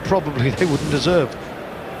lead that probably they wouldn't deserve.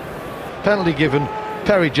 Penalty given.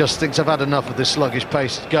 Perry just thinks, I've had enough of this sluggish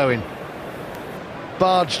pace going.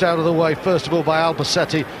 Barged out of the way, first of all, by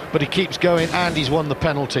Albacete, but he keeps going, and he's won the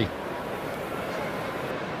penalty.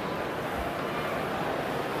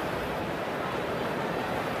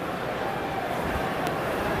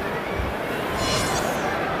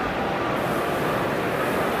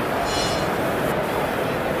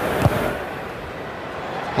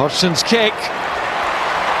 Hodgson's kick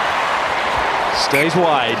stays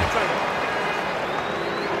wide.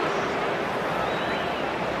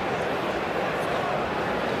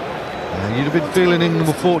 You'd have been feeling England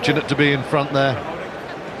were fortunate to be in front there.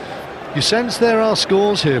 You sense there are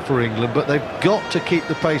scores here for England, but they've got to keep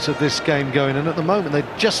the pace of this game going, and at the moment they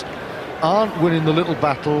just aren't winning the little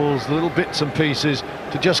battles, the little bits and pieces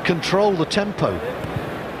to just control the tempo.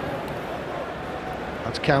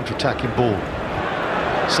 That's counter-attacking ball.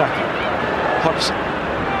 Saki, Hodgson,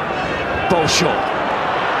 ball short,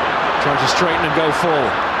 trying to straighten and go full.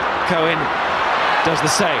 Cohen does the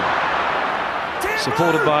same,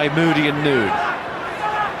 supported by Moody and Noon.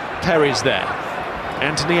 Perry's there,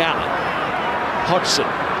 Anthony Allen, Hodgson,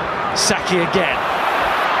 Saki again,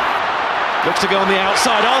 looks to go on the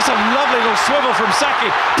outside. Oh, some lovely little swivel from Saki.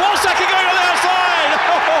 Paul Saki going on the outside.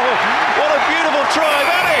 Oh, what a beautiful try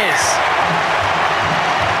that is.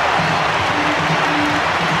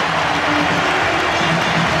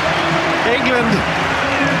 England,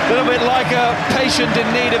 a little bit like a patient in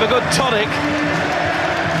need of a good tonic,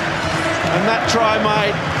 and that try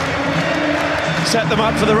might set them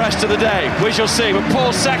up for the rest of the day. We shall see, but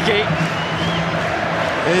Paul Saki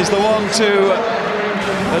is the one to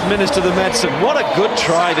administer the medicine. What a good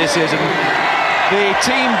try this is, and the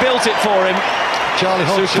team built it for him. Charlie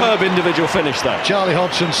Hodgson, superb individual finish though. Charlie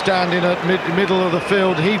Hodgson standing at middle of the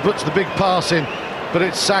field, he puts the big pass in, but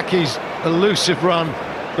it's Saki's elusive run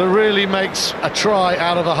that really makes a try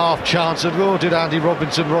out of a half chance. And oh, did Andy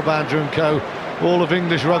Robinson, Rob Andrew and co, all of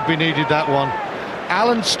English rugby needed that one.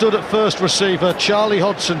 Allen stood at first receiver, Charlie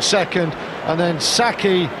Hodgson second, and then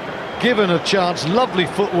Saki given a chance. Lovely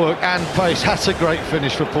footwork and pace. That's a great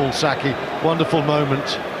finish for Paul Saki. Wonderful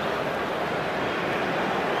moment.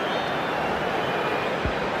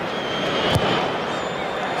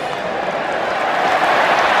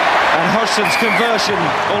 And Hodgson's conversion,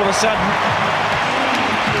 all of a sudden,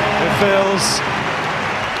 it feels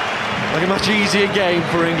like a much easier game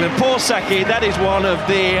for England. Paul Saki, that is one of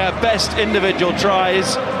the best individual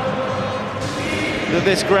tries that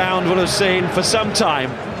this ground will have seen for some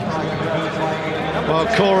time. Well,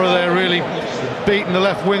 Cora there really beating the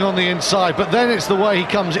left wing on the inside, but then it's the way he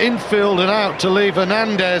comes infield and out to leave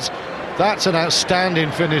Hernandez. That's an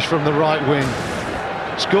outstanding finish from the right wing.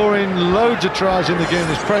 Scoring loads of tries in the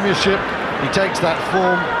Guinness Premiership. He takes that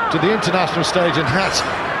form to the international stage, and that's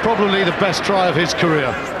probably the best try of his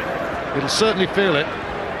career. It'll certainly feel it.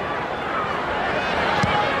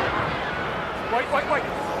 Wait.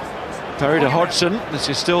 Perry to Hodgson, this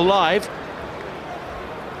is still live.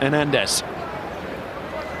 Hernandez.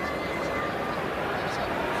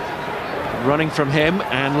 Running from him,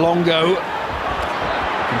 and Longo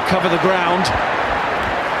can cover the ground.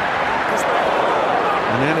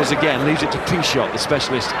 Hernandez again leaves it to Pichot, the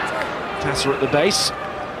specialist passer at the base.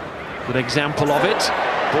 Good example of it.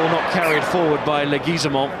 Ball not carried forward by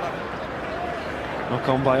Leguizamon. Knock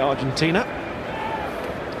on by Argentina.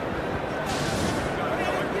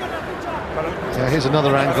 Here's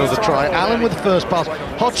another angle of the try. Allen with the first pass.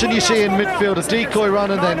 Hodgson, you see in midfield, a decoy run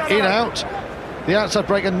and then in out. The outside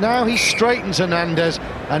break, and now he straightens Hernandez,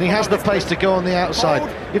 and he has the pace to go on the outside.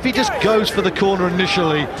 If he just goes for the corner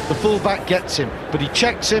initially, the full-back gets him, but he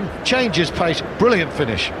checks him, changes pace, brilliant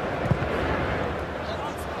finish.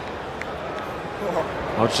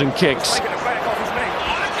 Hodgson kicks.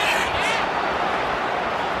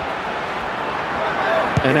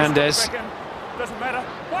 Hernandez. Doesn't matter.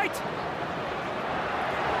 Wait.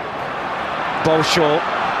 Ball short.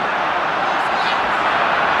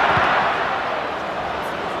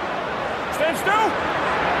 Stand still.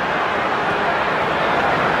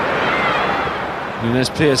 Nunes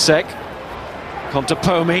Piasek.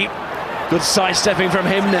 Contepomi. Good sidestepping from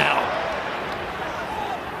him now.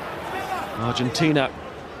 Argentina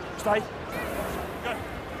Stay.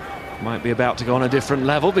 might be about to go on a different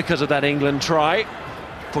level because of that England try.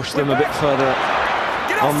 Push them a bit further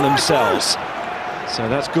on themselves. So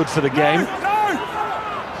that's good for the game.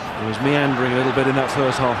 It was meandering a little bit in that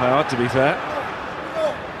first half hour, to be fair.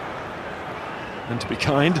 And to be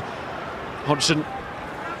kind, Hodgson,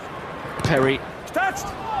 Perry,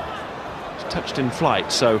 touched in flight,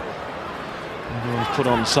 so everyone's put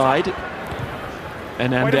on side.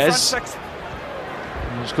 Hernandez.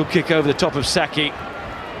 It's a good kick over the top of Saki.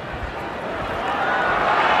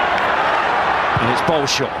 And it's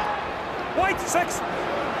Bolshaw. Wait, 6.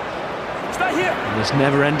 Stay here. And this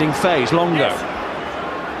never-ending phase, Longo. Yes.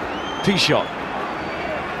 P-shot.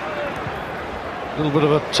 A little bit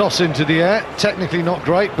of a toss into the air, technically not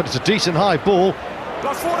great, but it's a decent high ball.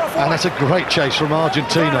 And that's a great chase from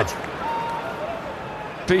Argentina.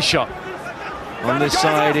 P-shot. On this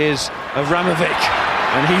side is Avramovic,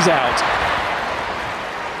 and he's out.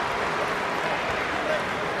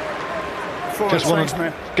 Just want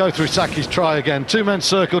to go through Saki's try again. Two men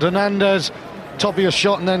circled, Hernandez, top of your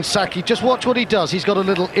shot, and then Saki. Just watch what he does. He's got a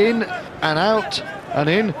little in and out and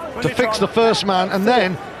in to fix the first man, and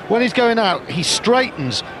then when he's going out, he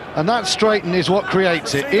straightens, and that straighten is what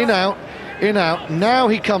creates it. In, out, in, out. Now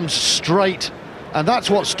he comes straight, and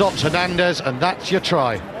that's what stops Hernandez, and that's your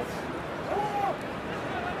try.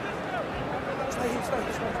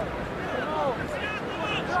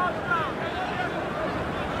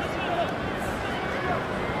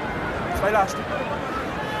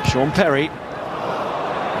 Sean Perry.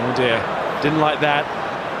 Oh dear, didn't like that.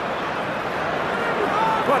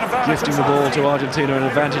 Gifting the ball to Argentina, an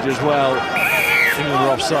advantage as well. England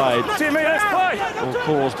were offside. All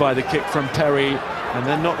caused by the kick from Perry, and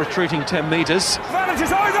then not retreating 10 metres. The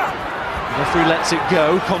referee lets it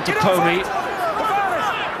go. Contepomi.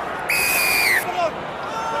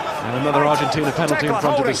 And another Argentina penalty in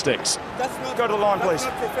front of the sticks. Go to the line, please.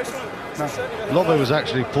 Lobbe was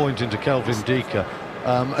actually pointing to Kelvin Dika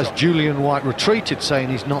as Julian White retreated, saying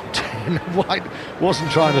he's not 10. White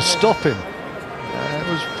wasn't trying to stop him. It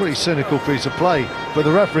was a pretty cynical piece of play, but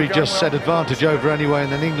the referee just said advantage over anyway,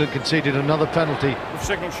 and then England conceded another penalty.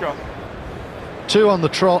 Signal shot. 2 on the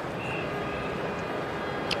trot,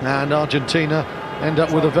 and Argentina end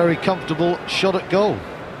up with a very comfortable shot at goal.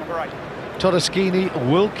 Number 8. Todeschini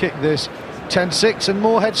will kick this. 10-6 and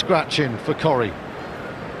more head scratching for Corrie.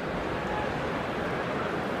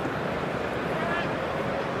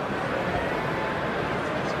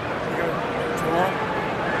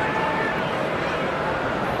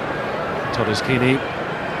 Todeschini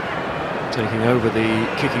taking over the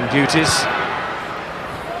kicking duties.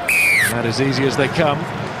 That is easy as they come.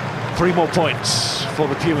 3 more points for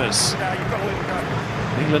the Pumas.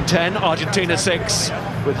 England 10, Argentina 6,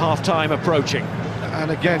 with half-time approaching.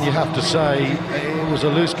 And again, you have to say, it was a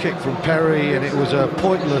loose kick from Perry, and it was a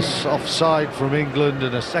pointless offside from England,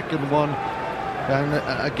 and a second one. And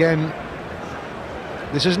again,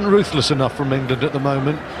 this isn't ruthless enough from England at the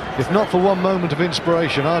moment. If not for one moment of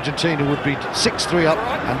inspiration, Argentina would be 6-3 up,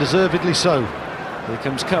 and deservedly so. Here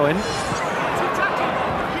comes Cohen.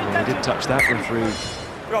 Well, he did touch that referee.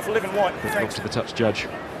 Looked to the touch judge.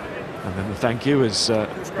 And then the thank you as the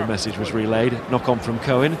message was relayed. Knock on from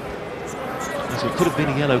Cohen. So it could have been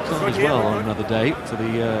a yellow card as well on another day for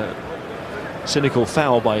the cynical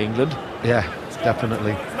foul by England. Yeah,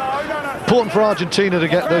 definitely. Important for Argentina to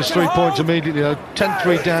get those 3 points immediately.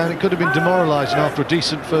 10-3 down, it could have been demoralising after a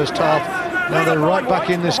decent first half. Now they're right back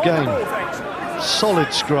in this game.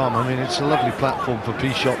 Solid scrum. I mean, it's a lovely platform for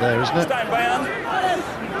P-shot there, isn't it?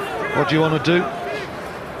 What do you want to do?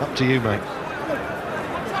 Up to you, mate.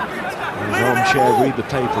 His armchair, read the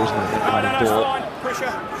paper, isn't it? That kind of ball.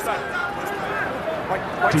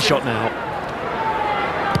 P-shot now.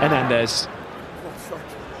 Hernandez.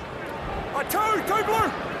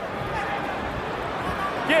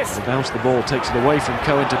 Yes. He bounced the ball, takes it away from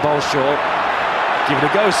Cohen to Bolshaw. Give it a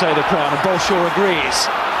go, say the crowd, and Bolshaw agrees.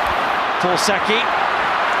 For Saki.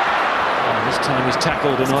 Oh, this time he's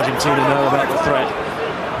tackled, and Argentina know about the threat.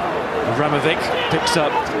 Abramovic picks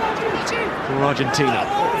up for Argentina.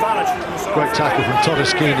 Great tackle from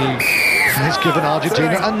Todeschini. He's given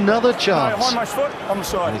Argentina another chance.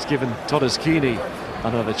 And he's given Todeschini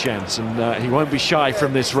another chance, and he won't be shy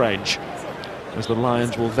from this range, as the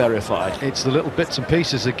Lions will verify. It's the little bits and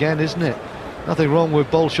pieces again, isn't it? Nothing wrong with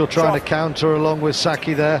Bolshaw trying to counter along with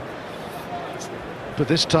Saki there. But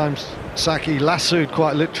this time Saki lassoed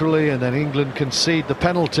quite literally, and then England concede the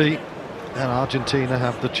penalty and Argentina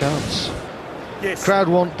have the chance. Yes. Crowd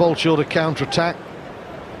want Bolshaw to counter-attack.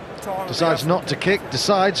 Decides not to kick,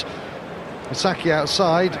 decides with Saki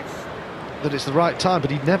outside that it's the right time, but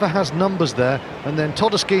he never has numbers there. And then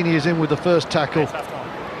Todeschini is in with the first tackle,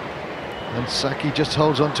 and Saki just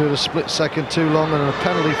holds on to it a split second too long, and a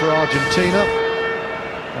penalty for Argentina.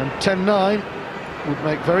 And 10-9 would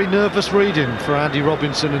make very nervous reading for Andy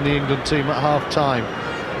Robinson and the England team at half-time.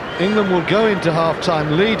 England will go into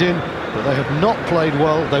half-time leading, but they have not played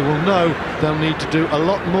well. They will know they'll need to do a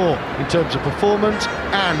lot more in terms of performance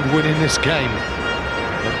and winning this game.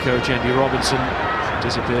 Head coach Andy Robinson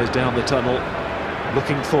disappears down the tunnel,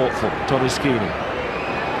 looking thoughtful. Todeschini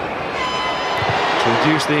to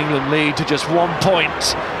reduce the England lead to just 1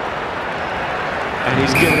 point, and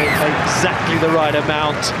he's given it exactly the right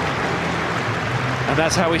amount. And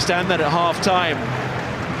that's how we stand then at half-time.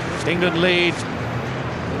 England lead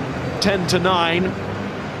 10-9,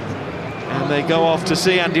 and they go off to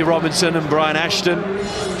see Andy Robinson and Brian Ashton,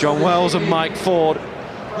 John Wells and Mike Ford,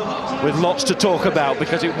 with lots to talk about,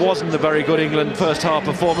 because it wasn't a very good England first half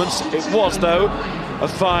performance. It was, though, a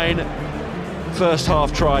fine first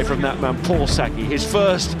half try from that man Paul Saki, his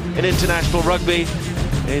first in international rugby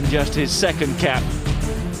in just his second cap.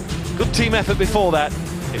 Good team effort before that.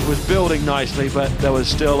 It was building nicely, but there was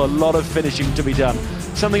still a lot of finishing to be done.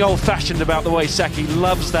 Something old-fashioned about the way Saki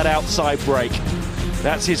loves that outside break.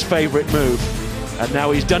 That's his favourite move, and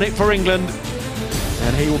now he's done it for England,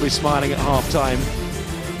 and he will be smiling at half-time.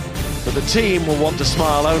 But the team will want to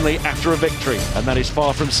smile only after a victory, and that is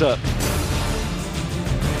far from certain.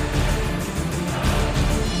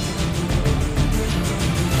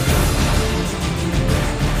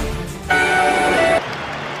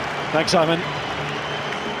 Thanks, Simon.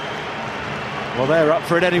 Well, they're up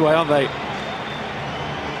for it anyway, aren't they?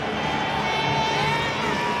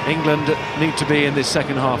 England need to be in this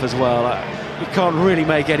second half as well. You can't really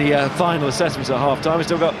make any final assessments at half-time. We've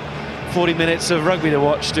still got 40 minutes of rugby to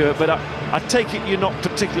watch, Stuart, but I take it you're not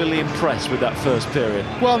particularly impressed with that first period.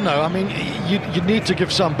 Well, no, I mean, you need to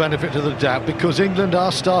give some benefit to the doubt, because England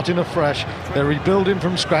are starting afresh. They're rebuilding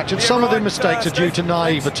from scratch, and some of their mistakes are due to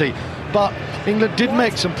naivety. But England did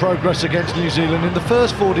make some progress against New Zealand in the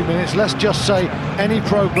first 40 minutes. Let's just say any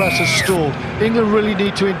progress has stalled. England really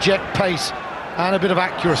need to inject pace and a bit of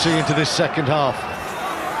accuracy into this second half.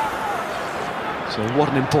 So what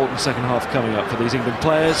an important second half coming up for these England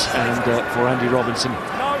players, and for Andy Robinson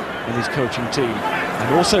and his coaching team,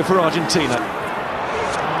 and also for Argentina.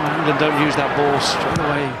 England don't use that ball straight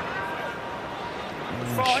away.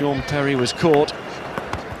 And Sean Perry was caught,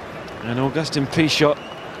 and Augustin Pichot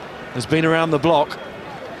has been around the block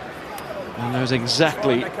and knows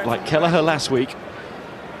exactly, like Kelleher last week,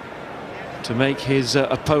 to make his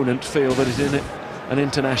opponent feel that he's in an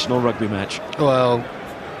international rugby match. Well,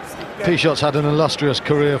 Pichot's had an illustrious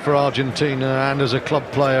career for Argentina and as a club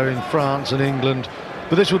player in France and England,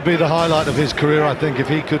 but this would be the highlight of his career, I think, if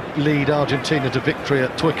he could lead Argentina to victory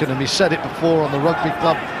at Twickenham. He said it before on the rugby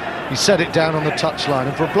club, he said it down on the touchline,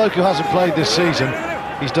 and for a bloke who hasn't played this season,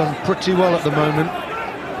 he's done pretty well at the moment.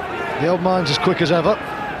 The old mind's as quick as ever.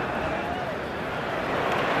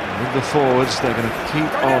 With the forwards, they're going to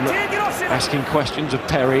keep on asking questions of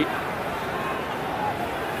Perry.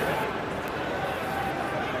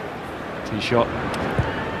 Pichot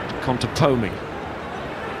to Contepomi.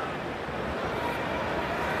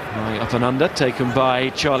 High up and under, taken by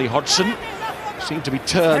Charlie Hodgson. Seemed to be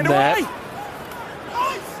turned there.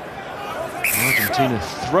 Argentina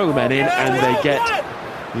throw men in, and they get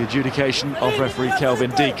the adjudication of referee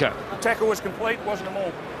Kelvin Deaker. Tackle was complete, wasn't a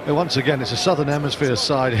maul. Once again, it's a Southern Hemisphere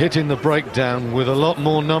side hitting the breakdown with a lot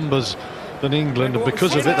more numbers than England, and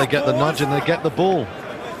because of it they get the nudge and they get the ball.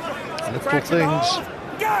 Little things.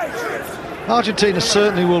 Argentina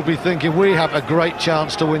certainly will be thinking, we have a great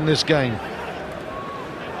chance to win this game.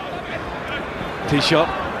 Pichot,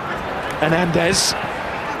 Hernandez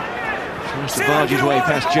tries to barge his way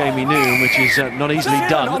past Jamie Noon, which is not easily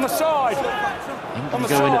done. On the side. I'm going to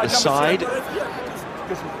go in at the side.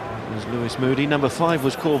 There's Lewis Moody. Number 5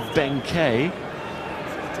 was called Ben Kay.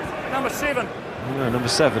 Number 7. No, number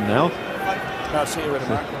 7 now. No, see you with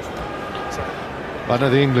him. I know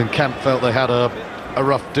the England camp felt they had a a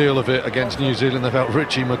rough deal of it against New Zealand. They felt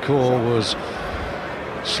Richie McCaw was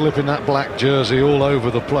slipping that black jersey all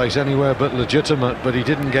over the place, anywhere but legitimate, but he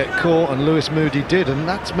didn't get caught, and Lewis Moody did, and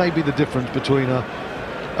that's maybe the difference between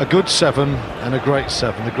a good 7 and a great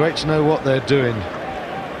 7. The greats know what they're doing.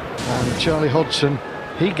 And Charlie Hodgson,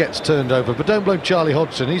 he gets turned over, but don't blame Charlie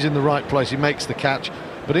Hodgson, he's in the right place, he makes the catch,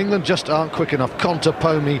 but England just aren't quick enough.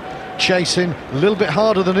 Contepomi chasing, a little bit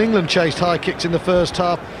harder than England chased high kicks in the first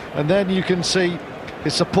half, and then you can see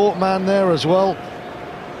his support man there as well.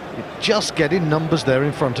 You're just getting numbers there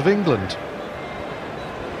in front of England.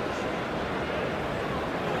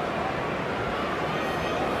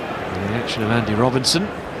 The action of Andy Robinson.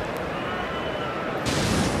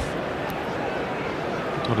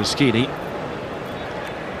 Todeschini,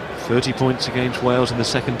 30 points against Wales in the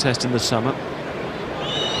second test in the summer.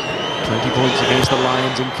 20 points against the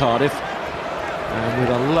Lions in Cardiff. And with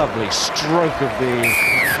a lovely stroke of the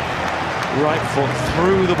right foot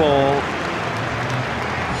through the ball.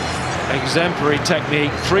 Exemplary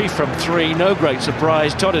technique, 3 from 3, no great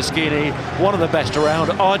surprise. Todeschini, one of the best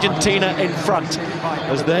around. Argentina in front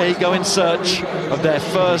as they go in search of their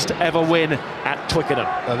first ever win at Twickenham.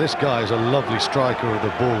 This guy is a lovely striker of the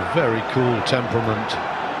ball, very cool temperament.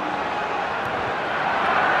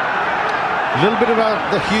 A little bit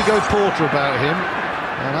about the Hugo Porter about him,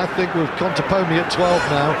 and I think with Contepomi at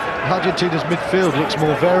 12 now, Argentina's midfield looks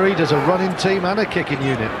more varied as a running team and a kicking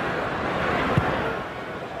unit.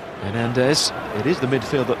 Hernandez, it is the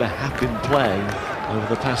midfield that they have been playing over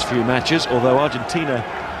the past few matches, although Argentina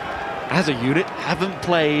as a unit haven't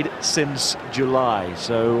played since July,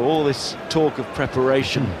 so all this talk of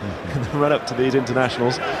preparation in the run-up to these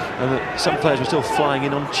internationals, and that some players were still flying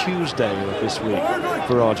in on Tuesday of this week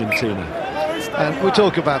for Argentina. And we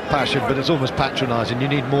talk about passion, but it's almost patronising. You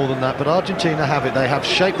need more than that, but Argentina have it. They have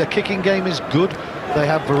shape, their kicking game is good, they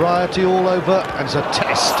have variety all over, and it's a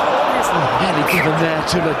test. Nearly given there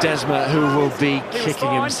to Ledesma, who will be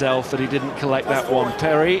kicking himself that he didn't collect that one.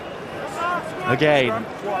 Perry, again,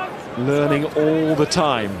 learning all the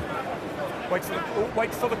time. Wait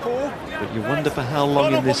for the call. But you wonder for how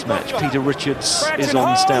long in this match. Peter Richards is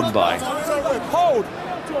on standby. Hold.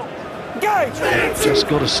 Engage. Just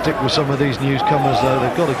got to stick with some of these newcomers, though.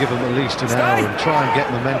 They've got to give them at least an hour and try and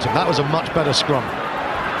get momentum. That was a much better scrum.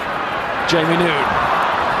 Jamie Noon.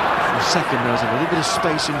 Second, there's a little bit of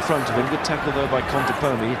space in front of him. Good tackle though by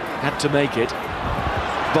Contepomi, had to make it.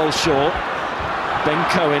 Bolshaw, Ben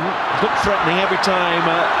Cohen, looked threatening every time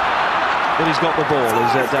that he's got the ball,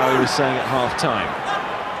 as Dowie was saying at half-time.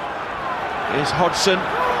 Here's Hodgson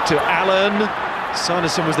to Allen.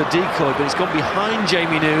 Sanderson was the decoy, but he's gone behind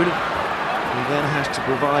Jamie Noon. He then has to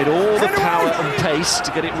provide all the power and pace to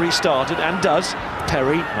get it restarted, and does.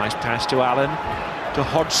 Perry, nice pass to Allen, to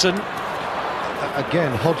Hodgson.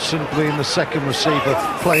 Again, Hodgson being the second receiver,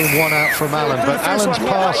 playing one out from Allen, but Allen's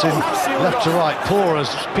passing left to right, poor as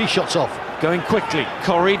Pichot's off. Going quickly,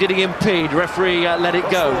 Corrie, did he impede? Referee let it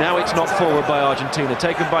go. Now it's knocked forward by Argentina,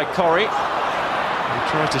 taken by Corrie. He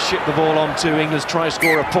tries to ship the ball on to England's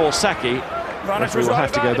try-scorer Paul Sacchi. Referee will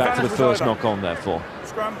have to go back for the first knock-on, therefore.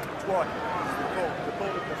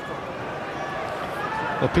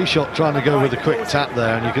 Well, Pichot trying to go with a quick tap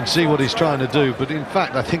there, and you can see what he's trying to do, but in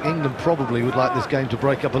fact I think England probably would like this game to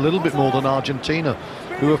break up a little bit more than Argentina,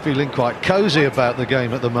 who are feeling quite cosy about the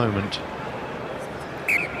game at the moment.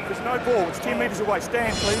 There's no ball, it's 10 metres away.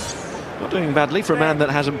 Stand, please. Not doing badly for a man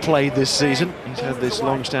that hasn't played this season. He's had this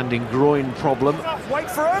long-standing groin problem.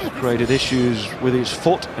 Wait for him. Created issues with his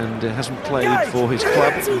foot and hasn't played for his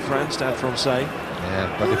club in France, Stade Francais.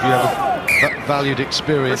 Yeah, but if you have a valued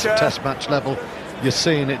experience at test match level, you're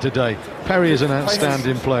seeing it today. Perry is an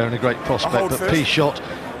outstanding player and a great prospect, but Pichot,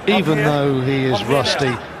 even though he is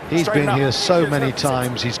rusty, he's been here so many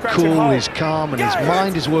times. He's cool, he's calm, and his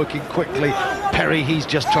mind is working quickly. Perry, he's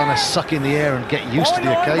just trying to suck in the air and get used to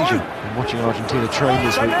the occasion. And watching Argentina train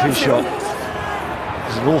this week, Pichot,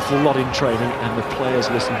 there's an awful lot in training, and the players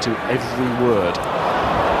listen to every word.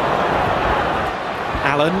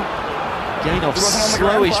 Allen, gain of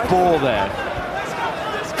slowish ball there.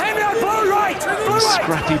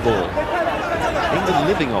 Scrappy ball. England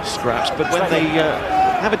living off scraps, but when they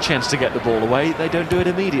have a chance to get the ball away, they don't do it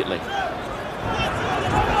immediately.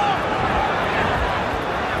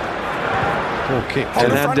 Poor kick.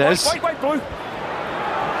 Hernandez.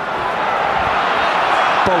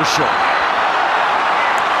 Bolshaw.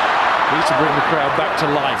 Needs to bring the crowd back to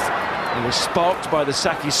life. He was sparked by the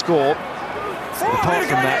Sacchi score. But apart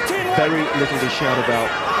from that, very little to shout about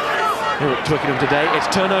here at Twickenham today. It's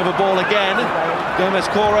turnover ball again. Gomez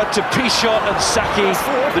Cora to Pichot and Saki,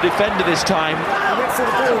 the defender this time. He went for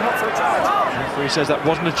the ball, not for a charge. The referee says that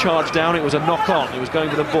wasn't a charge down, it was a knock on. It was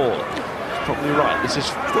going for the ball. He's probably right. This is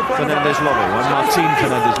Fernandez Lobby. Martin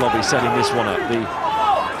Fernandez Lobby setting this one up. The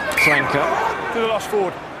flanker. To the last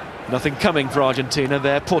forward. Nothing coming for Argentina.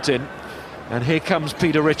 They're put in. And here comes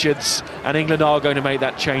Peter Richards, and England are going to make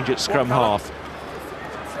that change at scrum half.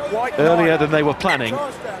 Earlier than they were planning,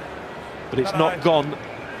 but it's not gone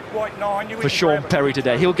for Sean Perry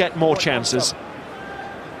today. He'll get more chances.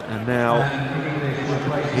 And now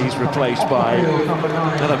he's replaced by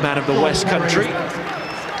another man of the West Country.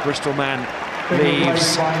 Bristol man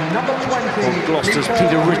leaves for Gloucester's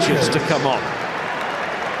Peter Richards to come on.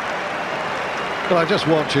 Well, I just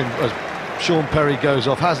watch him as Sean Perry goes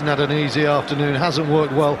off. Hasn't had an easy afternoon, hasn't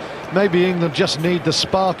worked well. Maybe England just need the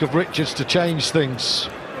spark of Richards to change things.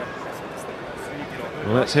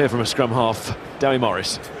 Well, let's hear from a scrum half, Dowie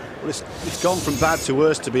Morris. Well, it's gone from bad to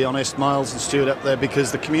worse, to be honest, Miles and Stuart up there,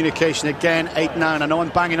 because the communication again, 8-9, I know I'm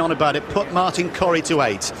banging on about it, put Martin Corrie to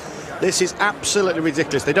 8. This is absolutely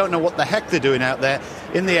ridiculous. They don't know what the heck they're doing out there.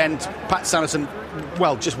 In the end, Pat Sanderson,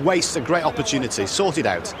 well, just wastes a great opportunity. Sort it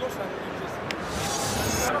out.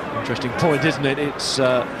 Interesting point, isn't it? It's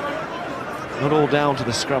not all down to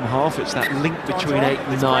the scrum half. It's that link between 8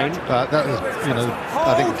 and 9. That is, you know,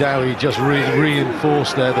 I think Dowie just really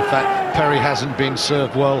reinforced there the fact Perry hasn't been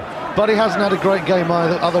served well, but he hasn't had a great game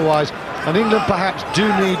either otherwise. And England perhaps do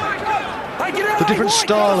need the different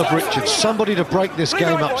style of Richards, somebody to break this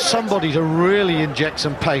game up, somebody to really inject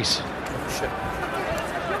some pace.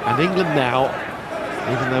 And England now,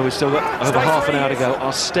 even though we've still got over half an hour to go,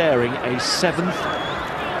 are staring a 7th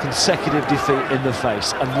consecutive defeat in the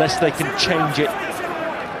face, unless they can change it,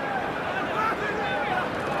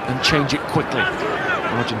 and change it quickly.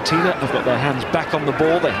 Argentina have got their hands back on the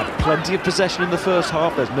ball. They have plenty of possession in the first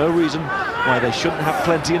half. There's no reason why they shouldn't have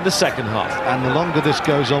plenty in the second half. And the longer this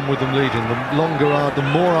goes on with them leading, the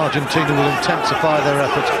more Argentina will intensify their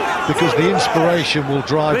efforts, because the inspiration will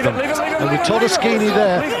drive them. And with Todeschini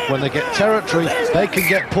there, when they get territory, they can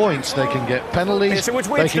get points, they can get penalties,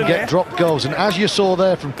 they can get dropped goals. And as you saw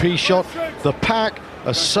there from Pichot, the pack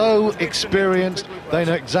are so experienced, they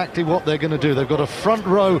know exactly what they're going to do. They've got a front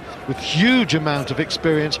row with huge amount of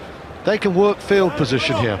experience. They can work field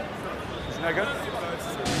position here.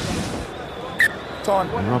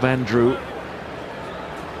 And Rob Andrew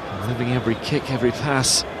living every kick, every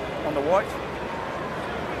pass. On the white.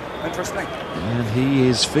 Interesting. And he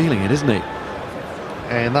is feeling it, isn't he?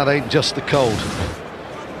 And that ain't just the cold.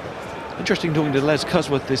 Interesting talking to Les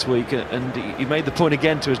Cusworth this week, and he made the point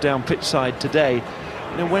again to us down pitch side today.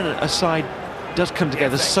 You know, when a side does come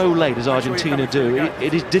together so late as Argentina do,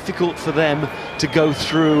 it is difficult for them to go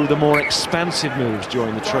through the more expansive moves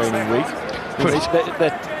during the training week.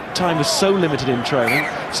 Their time is so limited in training,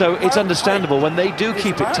 so it's understandable when they do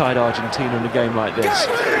keep it tight, Argentina, in a game like this.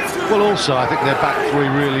 Well, also, I think their back three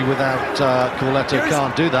really without Corletto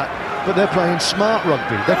can't do that. But they're playing smart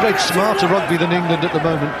rugby. They played smarter rugby than England at the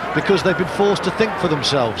moment, because they've been forced to think for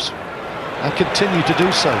themselves and continue to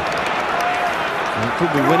do so. And it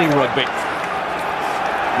could be winning rugby.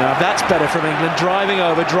 Now that's better from England, driving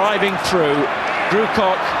over, driving through.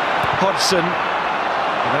 Drewcock, Hodgson,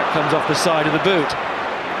 and that comes off the side of the boot.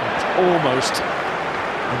 It's almost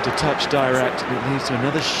into touch direct. It leads to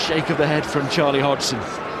another shake of the head from Charlie Hodgson.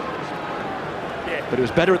 But it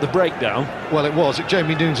was better at the breakdown. Well, it was.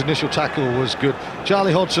 Jamie Noon's initial tackle was good.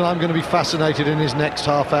 Charlie Hodgson, I'm going to be fascinated in his next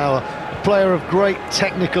half hour. A player of great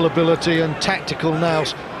technical ability and tactical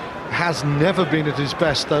nous. Has never been at his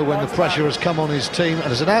best, though, when the pressure has come on his team.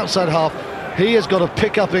 And as an outside half, he has got to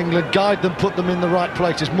pick up England, guide them, put them in the right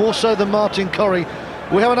places, more so than Martin Corrie.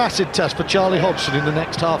 We have an acid test for Charlie Hodgson in the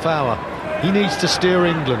next half hour. He needs to steer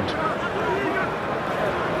England.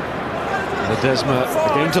 Ledesma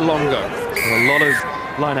again to Longo. A lot of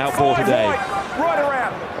line-out ball today. Right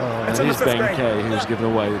around. And it is Benkei who's given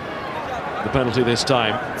away the penalty this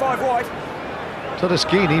time. 5 wide.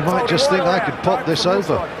 Todeschini might just think I could pop this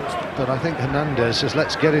over, but I think Hernandez says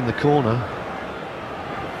let's get in the corner.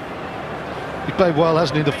 He played well,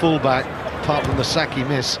 hasn't he, the fullback, apart from the Saki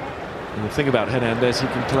miss. And the thing about Hernandez, he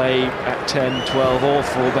can play at 10, 12 or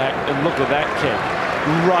fullback, and look at that kick.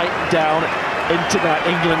 Right down into that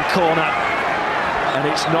England corner. And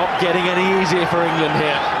it's not getting any easier for England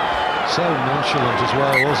here. So nonchalant as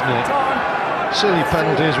well, wasn't it? Silly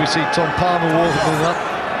penalty as we see Tom Palmer walking up.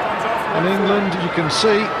 And England, you can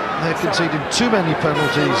see, they're conceding too many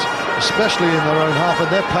penalties, especially in their own half, and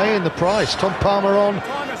they're paying the price. Tom Palmer on,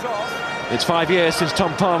 It's 5 years since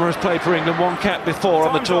Tom Palmer has played for England, one cap before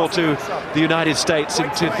on the tour to the United States in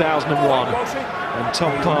 2001. And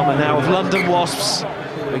Tom Palmer now of London Wasps,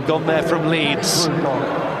 having gone there from Leeds,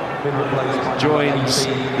 joins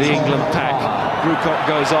the England pack. Grucock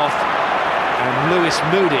goes off, and Lewis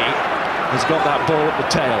Moody has got that ball at the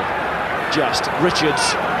tail. Just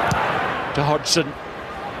Richards to Hodgson.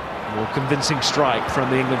 More convincing strike from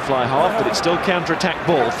the England fly half, but it's still counter-attack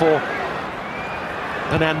ball for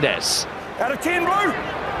Hernandez. Out of 10, Blue.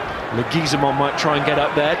 Leguizamon might try and get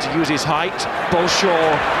up there to use his height. Bolshaw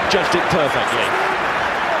judged it perfectly.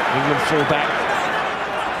 England full back.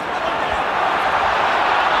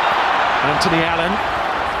 Anthony Allen,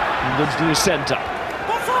 England's new centre.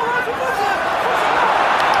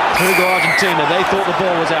 Here go Argentina. They thought the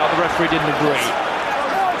ball was out. The referee didn't agree.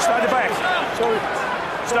 Slide it back.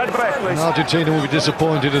 Slide it back, please. And Argentina will be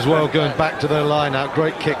disappointed as well, going back to their line-out.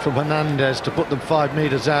 Great kick from Hernandez to put them 5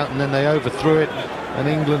 metres out, and then they overthrew it, and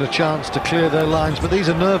England a chance to clear their lines. But these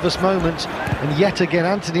are nervous moments, and yet again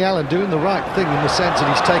Anthony Allen doing the right thing in the sense that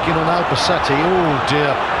he's taking on Albacete. Oh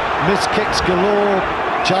dear, missed kicks galore.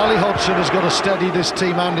 Charlie Hodgson has got to steady this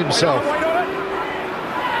team and himself.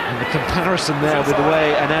 And the comparison there with the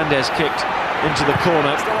way Hernandez kicked into the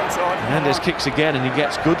corner. Hernandez kicks again, and he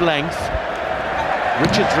gets good length.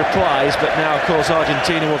 Richards replies, but now, of course,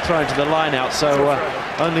 Argentina will throw into the line-out, so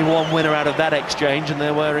only one winner out of that exchange, and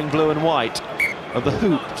they're wearing blue and white of the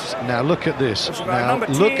hoops. Now look at this. Now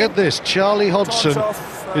look at this. Charlie Hodgson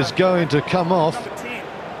is going to come off.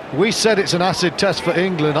 We said it's an acid test for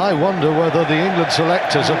England. I wonder whether the England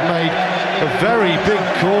selectors have made a very big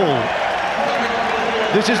call.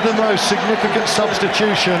 This is the most significant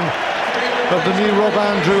substitution of the new Rob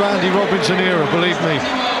Andrew, Andy Robinson era, believe me.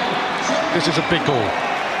 This is a big call.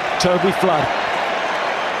 Toby Flood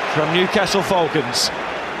from Newcastle Falcons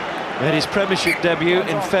made his Premiership debut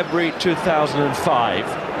in February 2005.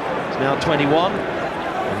 He's now 21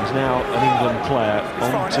 and he's now an England player,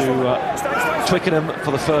 on to Twickenham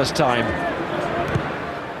for the first time.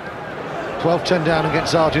 12-10 down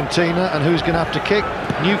against Argentina, and who's going to have to kick?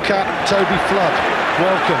 New cap, Toby Flood.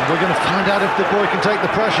 Welcome. We're going to find out if the boy can take the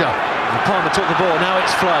pressure. And Palmer took the ball. Now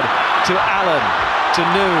it's Flood to Allen to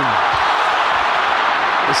Noon.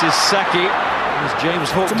 This is Saki, as James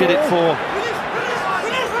Hook did it for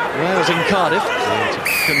Wales in Cardiff.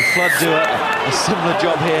 Can Flood do a similar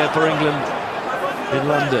job here for England in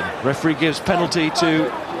London? Referee gives penalty to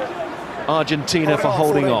Argentina for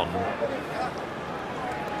holding on.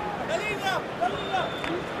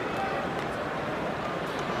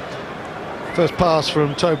 First pass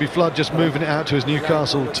from Toby Flood, just moving it out to his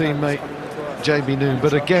Newcastle teammate Jamie Noon.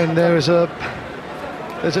 But again, there's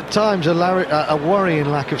at times a worrying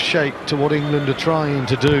lack of shape to what England are trying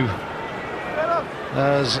to do.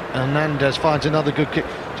 As Hernandez finds another good kick.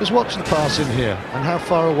 Just watch the pass in here and how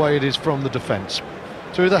far away it is from the defence.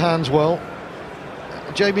 Through the hands well.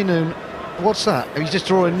 Jamie Noon, what's that? He's just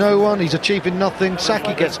drawing no one, he's achieving nothing.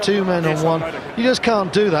 Saki gets 2 men on one. You just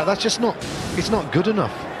can't do that. That's just not, it's not good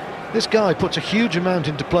enough. This guy puts a huge amount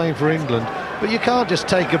into playing for England, but you can't just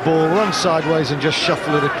take a ball, run sideways and just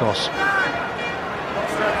shuffle it across.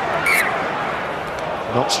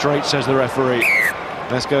 Not straight, says the referee.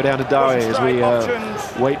 Let's go down to Dowie as we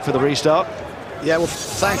wait for the restart. Yeah, well,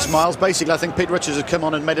 thanks, Miles. Basically, I think Pete Richards has come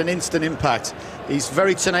on and made an instant impact. He's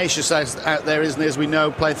very tenacious out there, isn't he, as we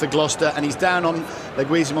know, playing for Gloucester, and he's down on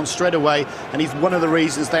Leguizamon straight away, and he's one of the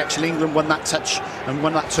reasons that actually England won that touch and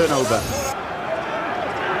won that turnover.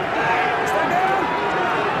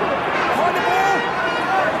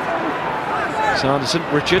 Sanderson,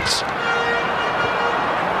 Richards.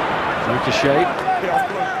 Ricochet.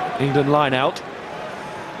 England line out.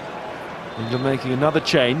 England making another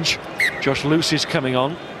change. Josh Lucy's coming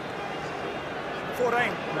on.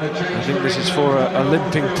 I think this is for a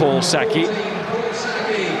limping Paul Saki.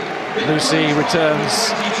 Lucy returns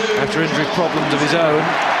after injury problems of his own.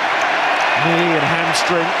 Knee and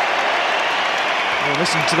hamstring. Well,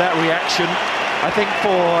 listen to that reaction. I think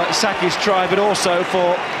for Saki's try, but also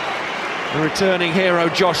for the returning hero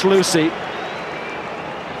Josh Lucy.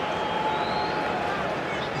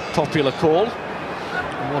 Popular call.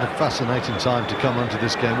 What a fascinating time to come onto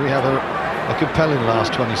this game. We have a compelling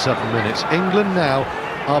last 27 minutes. England now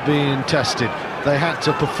are being tested. They had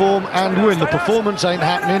to perform and win. The performance ain't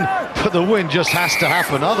happening, but the win just has to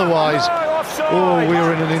happen. Otherwise, oh,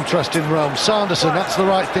 we're in an interesting realm. Sanderson, that's the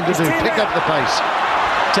right thing to do. Pick up the pace.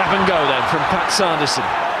 Tap and go then from Pat Sanderson.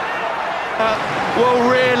 Will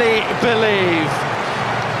really believe.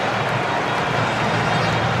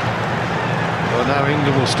 Well, now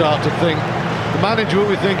England will start to think. The manager will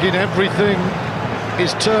be thinking everything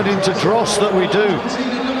is turned into dross that we do.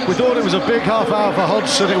 We thought it was a big half hour for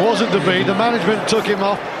Hodgson. It wasn't to be. The management took him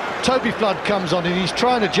off. Toby Flood comes on and he's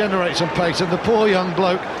trying to generate some pace, and the poor young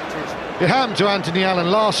bloke, it happened to Anthony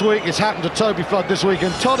Allen last week, it's happened to Toby Flood this week,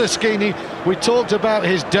 and Todd Eschini, we talked about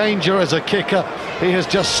his danger as a kicker, he has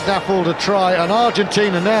just snaffled a try, and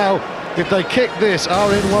Argentina now, if they kick this,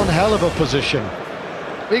 are in one hell of a position.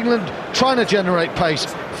 England trying to generate pace.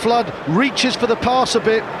 Flood reaches for the pass a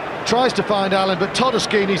bit, tries to find Allen, but Todd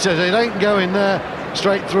Eschini says it ain't going there.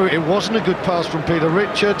 Straight through. It wasn't a good pass from Peter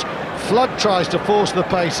Richards. Flood tries to force the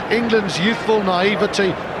pace. England's youthful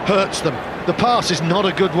naivety hurts them. The pass is not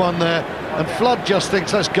a good one there, and Flood just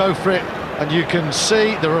thinks, let's go for it. And you can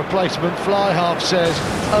see the replacement fly half says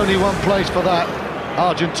only one place for that.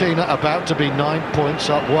 Argentina about to be 9 points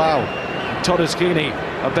up. Wow. Todd Eschini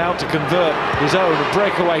about to convert his own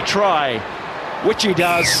breakaway try, which he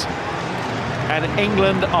does, and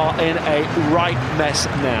England are in a right mess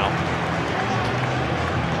now.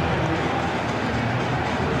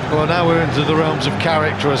 Well, now we're into the realms of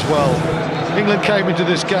character as well. England came into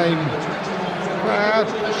this game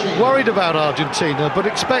worried about Argentina, but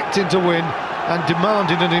expecting to win and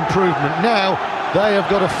demanding an improvement. Now they have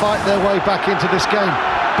got to fight their way back into this game,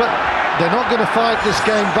 but they're not going to fight this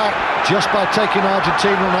game back just by taking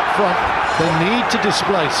Argentina on up front. They need to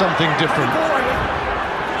display something different.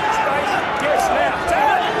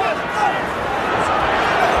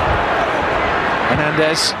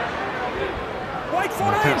 Hernandez.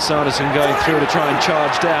 Pat Sanderson going through to try and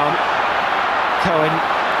charge down. Cohen.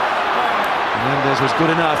 Hernandez was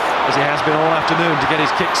good enough, as he has been all afternoon, to get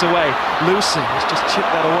his kicks away. Lucy has just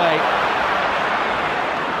chipped that away.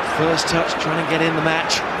 First touch, trying to get in the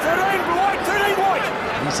match.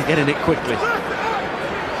 Needs to get in it quickly.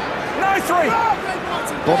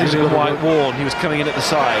 Bodies in White worn. He was coming in at the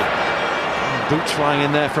side. Boots flying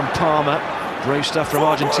in there from Palmer. Brave stuff from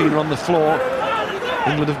Argentina on the floor.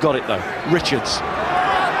 England have got it though. Richards.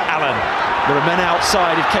 Allen. There are men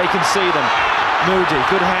outside if Kay can see them. Moody,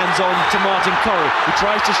 good hands on to Martin Corrie. He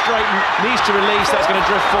tries to straighten, needs to release, that's going to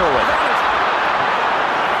drift forward.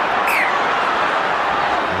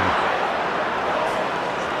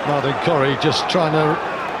 Martin Corrie just trying to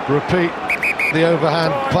repeat the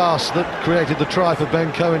overhand pass that created the try for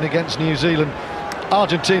Ben Cohen against New Zealand.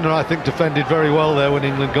 Argentina, I think, defended very well there when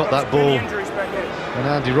England got that ball. And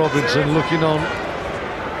Andy Robinson looking on.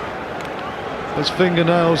 His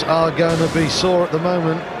fingernails are going to be sore at the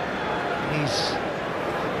moment. He's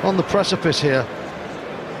on the precipice here.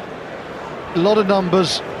 A lot of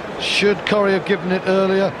numbers. Should Corrie have given it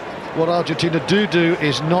earlier? What Argentina do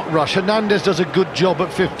is not rush. Hernandez does a good job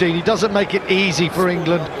at 15. He doesn't make it easy for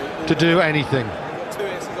England to do anything.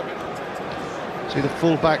 See the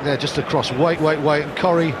full back there just across. Wait. And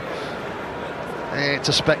Corrie, it's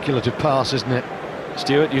a speculative pass, isn't it?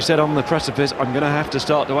 Stuart, you said on the precipice, I'm going to have to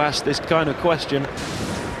start to ask this kind of question.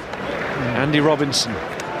 Andy Robinson.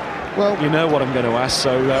 Well, you know what I'm going to ask,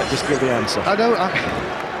 so just give the answer. I know.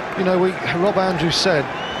 Rob Andrews said,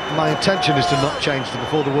 my intention is to not change them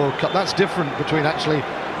before the World Cup. That's different between actually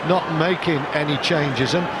not making any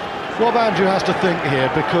changes. And Rob Andrews has to think here,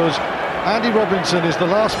 because Andy Robinson is the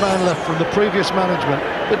last man left from the previous management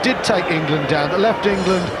that did take England down, that left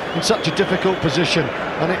England in such a difficult position.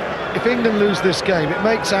 And if England lose this game, it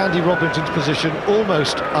makes Andy Robinson's position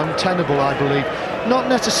almost untenable, I believe. Not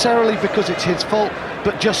necessarily because it's his fault,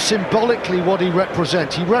 but just symbolically what he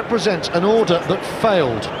represents. He represents an order that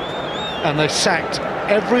failed, and they sacked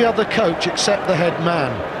every other coach except the head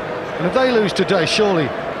man. And if they lose today, surely,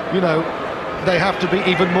 they have to be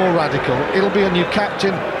even more radical. It'll be a new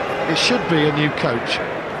captain. It should be a new coach.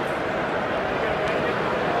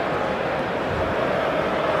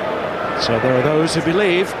 So there are those who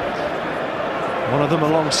believe, one of them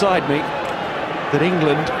alongside me, that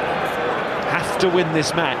England have to win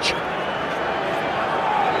this match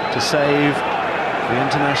to save the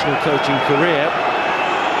international coaching career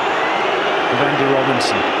of Andy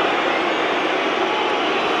Robinson.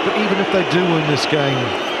 But even if they do win this game,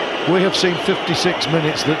 we have seen 56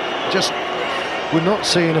 minutes that just, we're not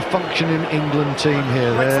seeing a functioning England team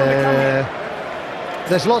here.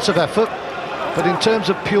 There's lots of effort, but in terms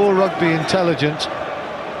of pure rugby intelligence,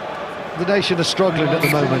 the nation is struggling at the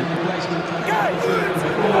moment.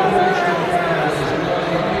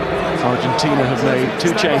 Argentina have made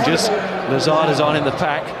 2 changes. Lazard is on in the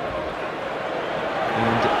pack,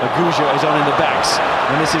 and Aguja is on in the backs.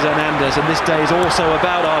 And this is Hernandez, and this day is also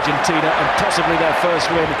about Argentina and possibly their first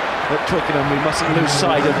win at Twickenham. We mustn't lose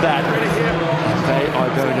sight of that. They are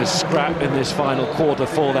going to scrap in this final quarter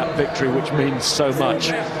for that victory, which means so much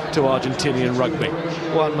to Argentinian rugby.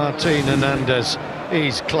 Juan Martin Hernandez,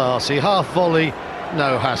 he's classy. Half volley,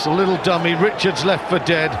 No hassle, little dummy, Richards left for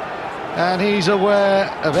dead, and he's aware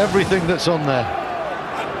of everything that's on there.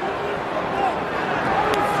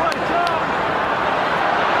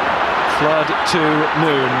 Flood to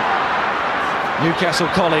Noon. Newcastle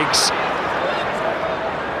colleagues.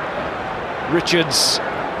 Richards,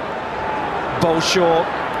 Bolshaw,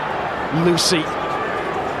 Lucy.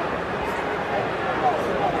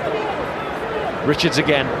 Richards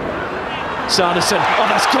again. Sanderson, oh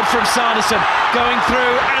that's good from Sanderson, going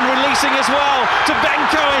through and releasing as well to Ben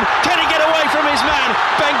Cohen. Can he get away from his man?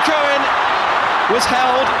 Ben Cohen was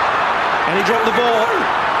held and he dropped the ball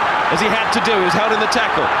as he had to do. He was held in the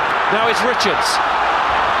tackle. Now it's Richards.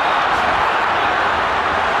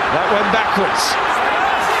 That went backwards.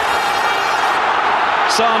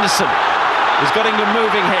 Sanderson is getting them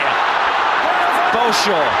moving here.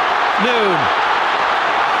 Bolshaw, Noon.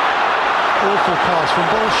 Awful pass from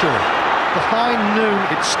Bolshaw. Behind Noon,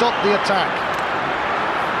 it stopped the attack.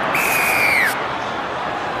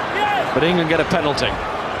 But England get a penalty.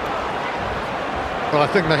 Well, I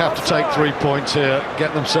think they have to take 3 points here,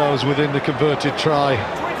 get themselves within the converted try.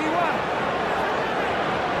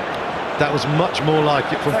 That was much more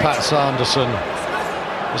like it from Pat Sanderson.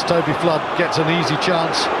 As Toby Flood gets an easy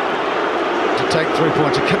chance to take 3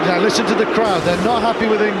 points. Now listen to the crowd, they're not happy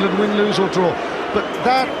with England, win, lose or draw. But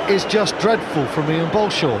that is just dreadful from Ian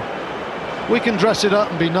Bolshaw. We can dress it up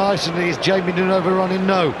and be nice and is Jamie Noon overrunning?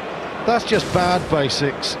 No, that's just bad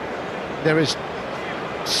basics. There is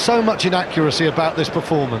so much inaccuracy about this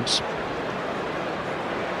performance.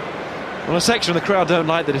 Well, a section of the crowd don't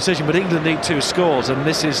like the decision, but England need 2 scores, and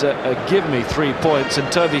this is a give me 3 points.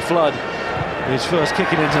 And Toby Flood, his first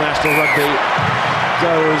kick in international rugby,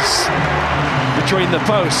 goes between the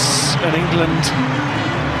posts, and England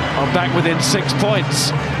are back within 6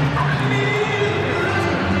 points.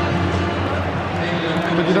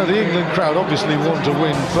 But you know, the England crowd obviously want to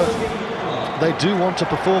win, but they do want a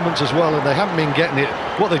performance as well, and they haven't been getting it.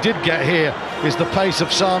 What they did get here is the pace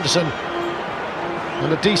of Sanderson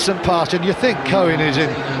and a decent pass, and you think Cohen is in.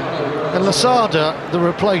 And Lasada, the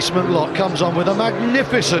replacement lot, comes on with a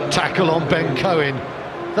magnificent tackle on Ben Cohen.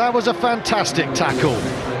 That was a fantastic tackle.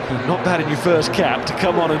 Not bad in your first cap to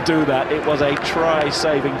come on and do that. It was a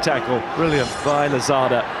try-saving tackle. Brilliant. By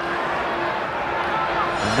Lasada.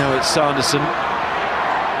 And now it's Sanderson.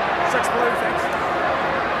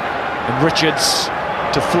 And Richards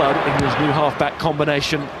to Flood, England's new half-back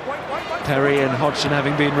combination. Perry and Hodgson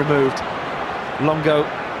having been removed. Longo.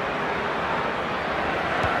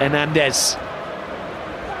 Hernandez.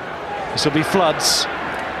 This will be Flood's.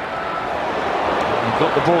 You've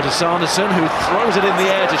got the ball to Sanderson, who throws it in the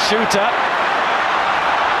air to Shooter.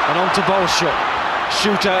 And on to Bolshaw.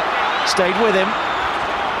 Shooter stayed with him.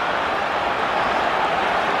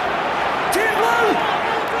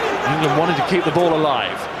 England wanted to keep the ball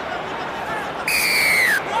alive.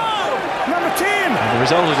 Number 10! And the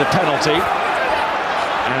result is a penalty.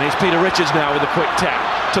 And it's Peter Richards now with a quick tap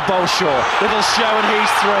to Bolshaw. Little show and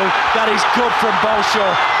he's through. That is good from Bolshaw.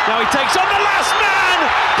 Now he takes on the last man!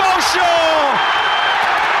 Bolshaw!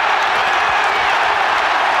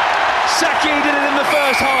 Saki did it in the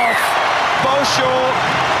first half. Bolshaw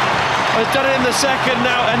has done it in the second.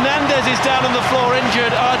 Now Hernandez is down on the floor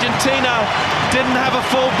injured. Argentina didn't have a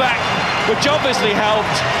full-back, which obviously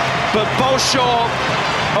helped. But Bolshaw,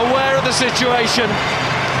 aware of the situation,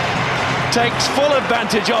 takes full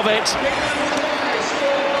advantage of it.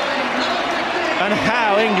 And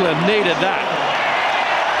how England needed that.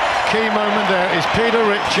 Key moment there is Peter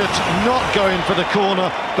Richards not going for the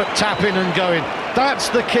corner, but tapping and going. That's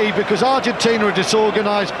the key, because Argentina are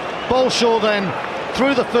disorganised. Bolshaw then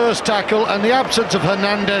through the first tackle, and the absence of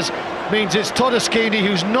Hernandez means it's Todeschini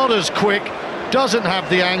who's not as quick, doesn't have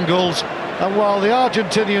the angles, and while the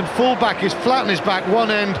Argentinian fullback is flat on his back one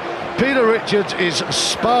end, Peter Richards is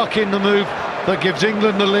sparking the move that gives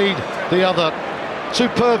England the lead the other.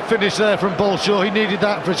 Superb finish there from Bolshaw. He needed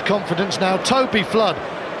that for his confidence. Now Toby Flood,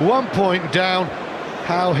 1 point down.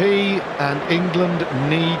 How he and England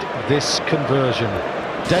need this conversion.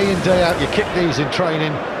 Day in, day out, you kick these in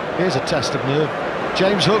training. Here's a test of nerve.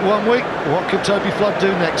 James Hook 1 week, what can Toby Flood do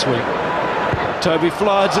next week? Toby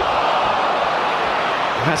Flood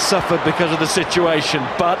has suffered because of the situation,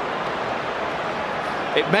 but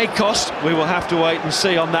it may cost. We will have to wait and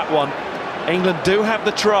see on that one. England do have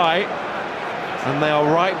the try, and they are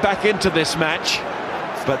right back into this match,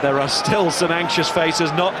 but there are still some anxious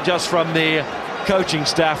faces, not just from the coaching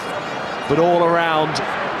staff, but all around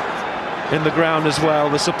in the ground as well.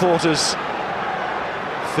 The supporters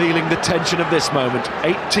feeling the tension of this moment.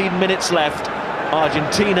 18 minutes left.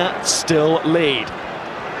 Argentina still lead.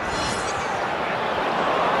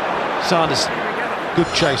 Sanderson Good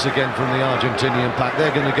chase again from the Argentinian pack.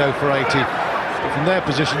 They're going to go for 80. But from their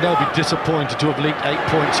position, they'll be disappointed to have leaked 8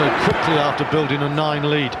 points so quickly after building a 9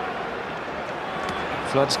 lead.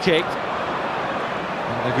 Flood's kick.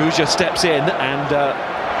 Aguja steps in and, of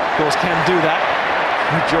course, can do that.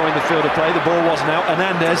 During the field of play, the ball wasn't out.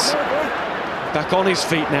 Hernandez back on his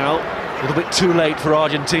feet now. A little bit too late for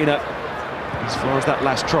Argentina as far as that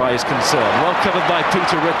last try is concerned. Well covered by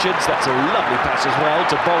Peter Richards. That's a lovely pass as well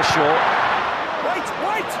to Bolshaw. Wait!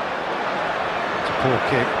 It's a poor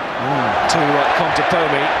kick. To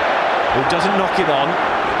Contepomi, who doesn't knock it on.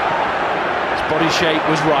 His body shape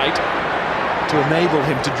was right to enable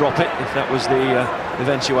him to drop it, if that was the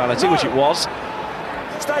eventuality, which it was.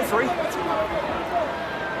 Stay free.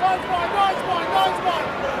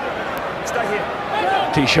 Stay here.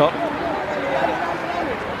 Tee shot.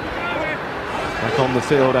 Back on the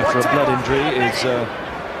field after a blood injury is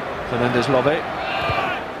Fernandez Lobe.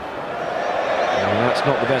 Well, that's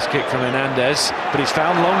not the best kick from Hernandez, but he's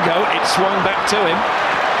found Longo. It swung back to him.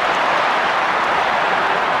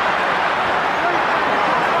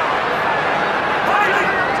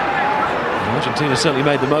 Argentina certainly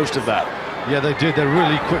made the most of that. Yeah, they did. They're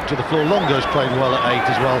really quick to the floor. Longo's played well at 8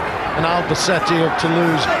 as well. And Albacete of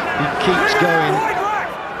Toulouse, he keeps going.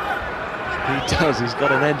 He does. He's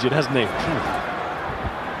got an engine, hasn't he?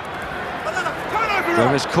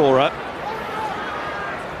 There is Cora.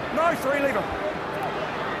 No, 3, leave him.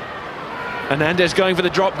 Hernandez going for the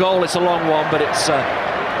drop goal. It's a long one, but it's a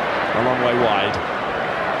long way wide.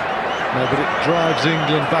 No, but it drives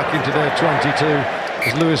England back into their 22.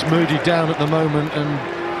 There's Lewis Moody down at the moment, and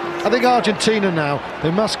I think Argentina now, they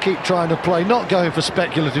must keep trying to play, not going for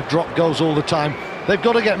speculative drop goals all the time. They've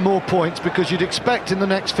got to get more points, because you'd expect in the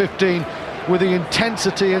next 15, with the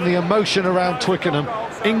intensity and the emotion around Twickenham,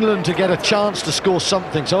 England to get a chance to score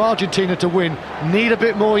something. So Argentina to win, need a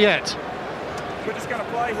bit more yet. We're just going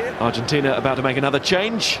to play here. Argentina about to make another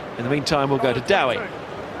change. In the meantime, we'll go to Dowie.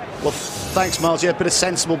 Well, thanks, Miles. Yeah, a bit of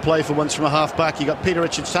sensible play for once from a half-back. You got Peter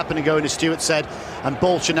Richards tapping and going, as Stuart said, and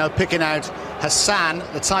Bolshaw now picking out Hassan,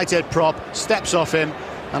 the tight head prop, steps off him,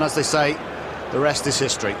 and as they say, the rest is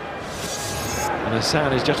history. And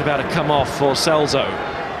Hassan is just about to come off for Celso.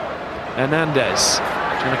 Hernandez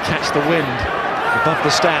trying to catch the wind above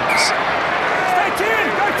the stands. Stay team,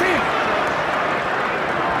 go team.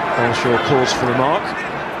 Bolshaw calls for the mark.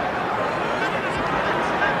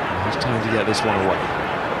 It's time to get this one away.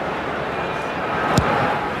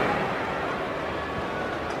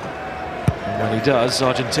 And when he does,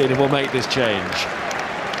 Argentina will make this change.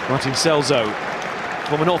 Martin Celso,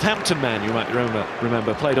 former Northampton man, you might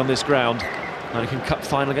remember, played on this ground. Heineken Cup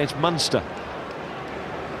final against Munster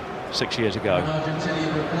 6 years ago.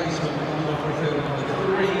 Argentinian replacement on the field number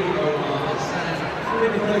 3, Omar Hassan, fully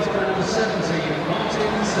replaced by number 17,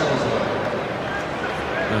 Martin Celso.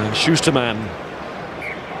 And Schusterman,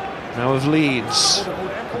 now of Leeds,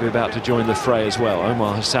 will be about to join the fray as well.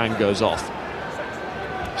 Omar Hassan goes off.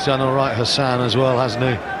 He's done all right, Hassan, as well, hasn't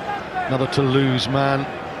he? Another Toulouse man.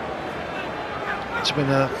 It's been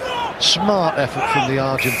a smart effort from the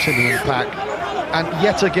Argentinian pack. And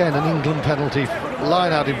yet again, an England penalty,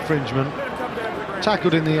 line-out infringement,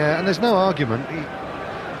 tackled in the air, and there's no argument.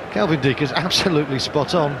 Kelvin Deek is absolutely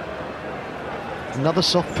spot on. Another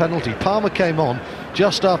soft penalty. Palmer came on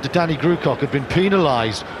just after Danny Grucock had been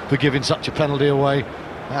penalised for giving such a penalty away.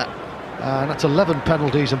 And that's 11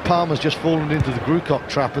 penalties, and Palmer's just fallen into the Grucock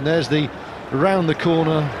trap. And there's the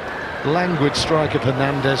round-the-corner, languid strike of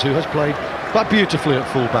Hernandez, who has played quite beautifully at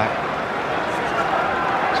full-back.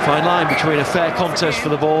 Fine line between a fair contest for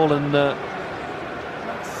the ball and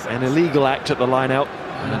an illegal act at the line-out.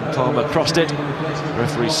 And Palmer crossed it. The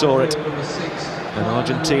referee saw it. And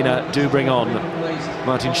Argentina do bring on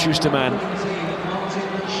Martin Schusterman,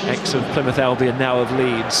 ex of Plymouth Albion, now of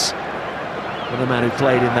Leeds. Another man who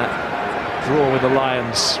played in that draw with the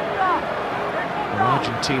Lions. And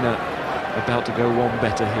Argentina about to go one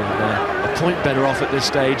better here. They're a point better off at this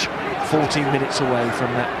stage, 14 minutes away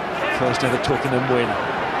from that first ever Twickenham win.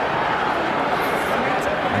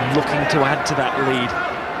 And looking to add to that lead.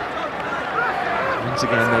 Once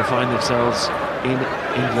again, they find themselves in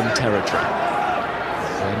England territory.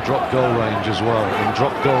 And drop goal range as well, and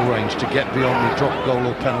drop goal range to get beyond the drop goal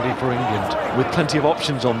or penalty for England. With plenty of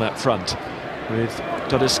options on that front, with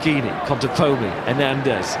Todeschini, Contepomi,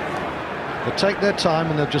 Hernandez. They'll take their time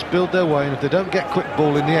and they'll just build their way, and if they don't get quick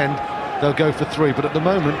ball in the end, they'll go for 3. But at the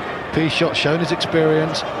moment, P-Shot showing his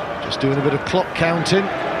experience, just doing a bit of clock counting.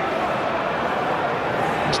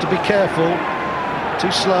 Has to be careful,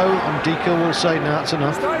 too slow, and Deco will say, no, that's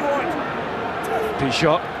enough.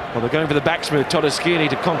 P-Shot, well, they're going for the backsmooth, Todeschini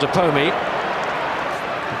to Contepomi.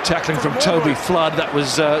 Tackling from Toby Flood, that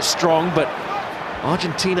was strong, but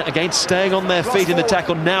Argentina again staying on their feet in the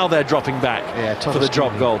tackle. Now they're dropping back for the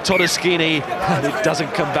drop goal. Todeschini, and it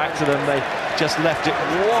doesn't come back to them. They just left it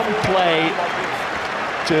one play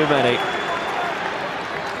too many.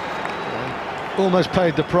 Almost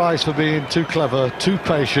paid the price for being too clever, too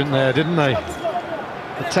patient there, didn't they?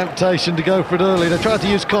 The temptation to go for it early. They tried to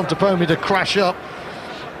use Contepomi to crash up,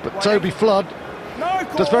 but Toby Flood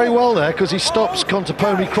does very well there because he stops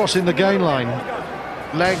Contepomi crossing the gain line.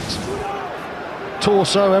 Legs,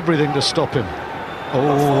 torso, everything to stop him.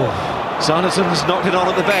 Oh, Sanderson's knocked it on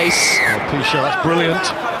at the base. oh Pichot, that's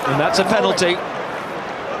brilliant. And that's a penalty.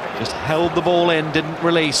 Just held the ball in, didn't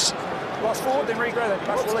release. Last forward, then regrow then.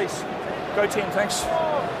 Last release. Go team, thanks.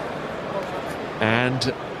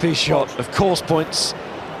 And Pichot, of course, points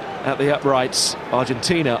at the uprights.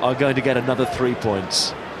 Argentina are going to get another 3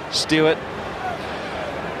 points. Stewart.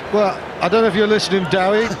 Well, I don't know if you're listening,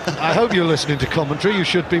 Dowie. I hope you're listening to commentary. You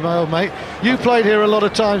should be, my old mate. You played here a lot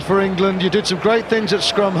of times for England. You did some great things at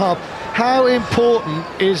scrum half. How important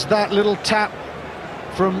is that little tap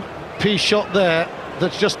from Pichot there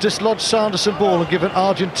that's just dislodged Sanderson ball and given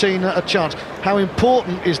Argentina a chance? How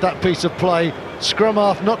important is that piece of play? Scrum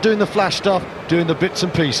half, not doing the flash stuff, doing the bits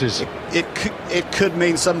and pieces. It could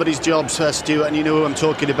mean somebody's job, Sir Stuart, and you know who I'm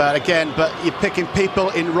talking about again, but you're picking people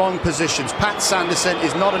in wrong positions. Pat Sanderson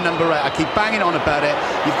is not a number 8. I keep banging on about it.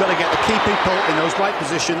 You've got to get the key people in those right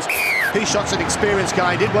positions. Pichot's an experienced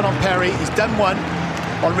guy. He did one on Perry. He's done one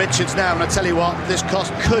on Richards now, and I tell you what, this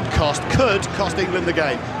could cost England the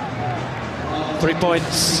game. 3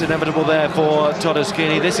 points inevitable there for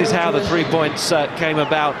Todeschini. This is how the 3 points came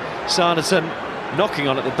about. Sanderson knocking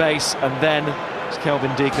on at the base, and then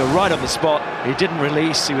Kelvin Dika right on the spot. He didn't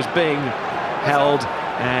release, he was being held,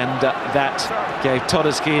 and that gave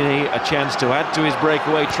Todeschini a chance to add to his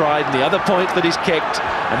breakaway try, and the other point that he's kicked,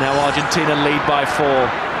 and now Argentina lead by 4.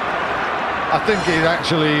 I think it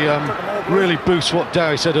actually really boosts what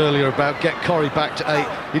Dowie said earlier about get Corrie back to 8.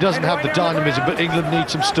 He doesn't have the dynamism, but England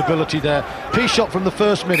needs some stability there. Pichot from the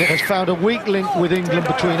first minute has found a weak link with England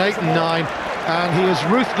between 8 and 9, and he has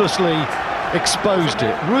ruthlessly exposed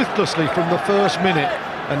it, ruthlessly from the first minute.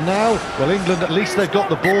 And now, well, England, at least they've got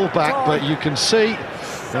the ball back, but you can see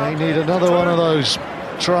they need another one of those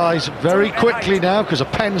tries very quickly now, because a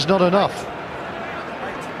pen's not enough.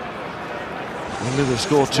 England have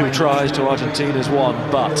scored 2 tries to Argentina's 1,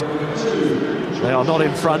 but they are not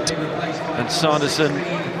in front, and Sanderson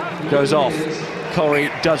goes off.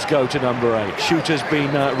 Corrie does go to number 8. Shooter's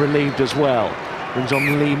been relieved as well. Brings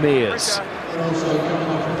on Lee Mears.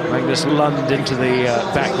 Magnus Lund into the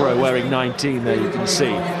back row wearing 19 there, you can see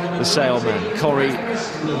the sailman. Corrie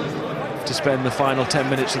to spend the final 10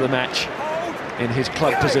 minutes of the match in his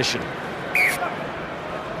club position.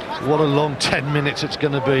 What a long 10 minutes it's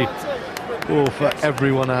going to be for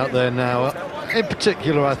everyone out there now. In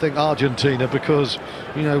particular, I think Argentina, because,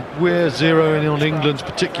 you know, we're zeroing in on England's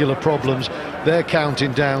particular problems. They're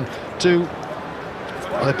counting down to...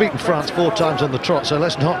 Well, they've beaten France 4 times on the trot, so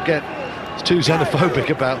let's not get too xenophobic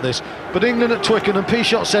about this. But England at Twickenham,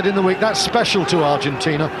 Pichot said in the week, that's special to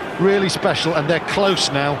Argentina, really special, and they're close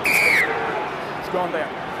now. It's gone down.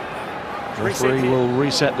 The referee will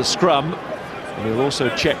reset the scrum, and he'll also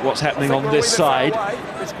check what's happening on this side.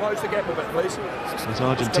 As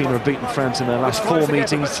Argentina have beaten France in their last 4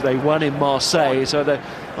 meetings, they won in Marseille, so that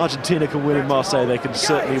Argentina can win in Marseille, they can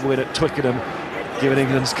certainly win at Twickenham, given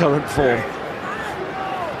England's current form.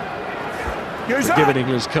 Given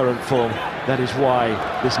England's current form, that is why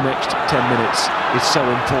this next 10 minutes is so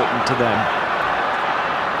important to them.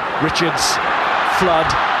 Richards, Flood,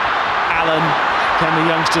 Allen, can the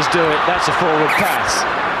youngsters do it? That's a forward pass.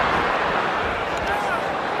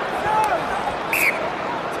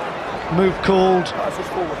 Move called.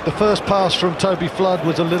 The first pass from Toby Flood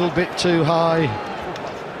was a little bit too high.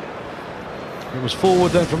 It was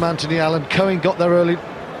forward then from Anthony Allen. Cohen got there early.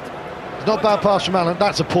 It's not a bad pass from Allen,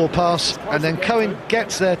 that's a poor pass. And then Cohen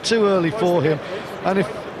gets there too early for him. And if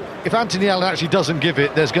Anthony Allen actually doesn't give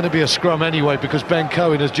it, there's going to be a scrum anyway, because Ben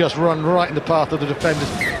Cohen has just run right in the path of the defenders.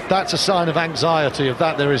 That's a sign of anxiety, of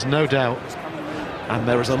that there is no doubt. And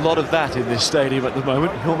there is a lot of that in this stadium at the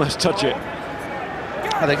moment. You almost touch it.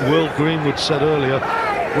 I think Will Greenwood said earlier,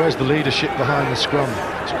 where's the leadership behind the scrum?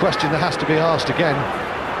 It's a question that has to be asked again.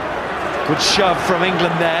 Good shove from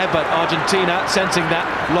England there, but Argentina, sensing that,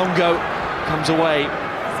 Longo comes away.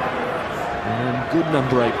 And good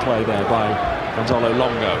number 8 play there by Gonzalo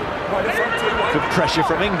Longo. Good pressure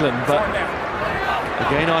from England, but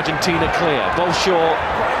again Argentina clear. Bolshaw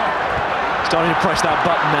starting to press that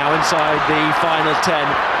button now inside the final 10.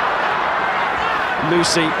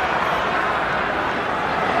 Lucy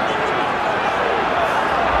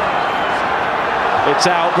It's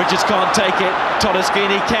out, Richards can't take it,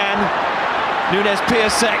 Todeschini can, Nunes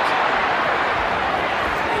Piasek.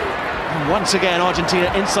 And once again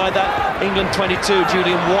Argentina inside that England 22,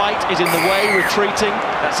 Julian White is in the way, retreating,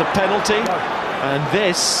 that's a penalty. And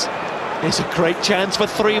this is a great chance for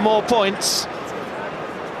 3 more points.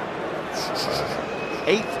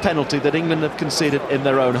 8th penalty that England have conceded in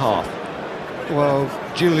their own half. Well,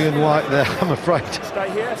 Julian White there, I'm afraid,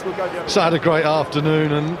 he's had a great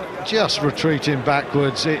afternoon and just retreating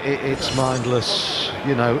backwards, it's mindless.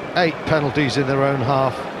 You know, 8 penalties in their own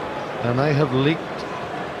half, and they have leaked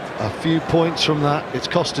a few points from that. It's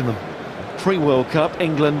costing them. Pre-World Cup,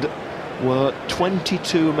 England were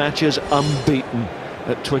 22 matches unbeaten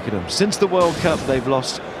at Twickenham. Since the World Cup, they've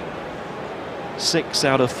lost 6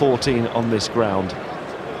 out of 14 on this ground.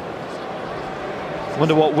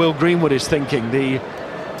 Wonder what Will Greenwood is thinking, the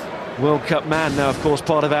World Cup man, now of course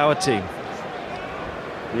part of our team.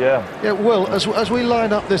 Yeah, Will, as we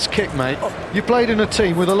line up this kick, mate, you played in a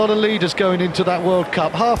team with a lot of leaders going into that World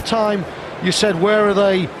Cup. Half-time, you said, where are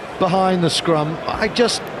they behind the scrum?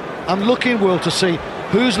 I'm looking, Will, to see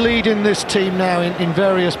who's leading this team now in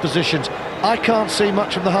various positions. I can't see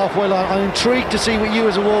much from the halfway line. I'm intrigued to see what you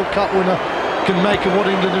as a World Cup winner can make of what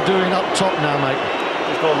England are doing up top now, mate.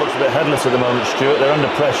 The squad looks a bit headless at the moment, Stuart. They're under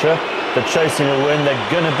pressure. They're chasing a win.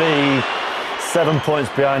 They're going to be 7 points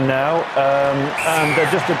behind now. And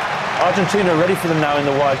they're just... Argentina are ready for them now in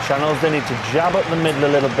the wide channels. They need to jab up the middle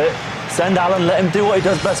a little bit. Send Alan, let him do what he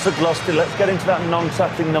does best for Gloucester. Let's get into that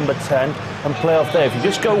non-tackling number 10 and play off there. If you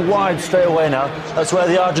just go wide straight away now, that's where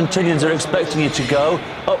the Argentinians are expecting you to go.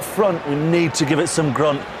 Up front, we need to give it some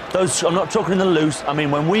grunt. I'm not talking in the loose, I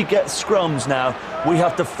mean when we get scrums now, we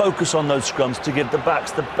have to focus on those scrums to give the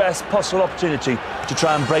backs the best possible opportunity to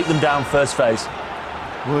try and break them down first phase.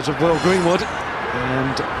 Words of Will Greenwood,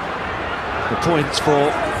 and the points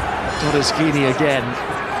for Todeschini again.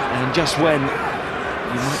 And just when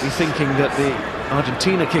you might be thinking that the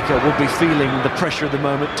Argentina kicker would be feeling the pressure of the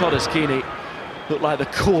moment, Todeschini looked like the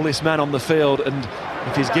coolest man on the field, and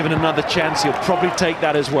if he's given another chance he'll probably take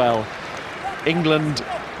that as well. England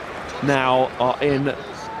now are in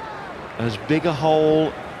as big a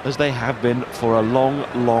hole as they have been for a long,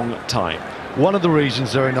 long time. One of the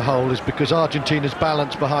reasons they're in a hole is because Argentina's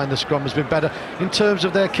balance behind the scrum has been better in terms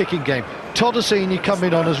of their kicking game. Todeschini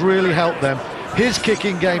coming on has really helped them. His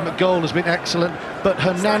kicking game at goal has been excellent, but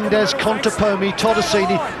Hernandez, Contepomi,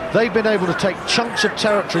 Todeschini, they've been able to take chunks of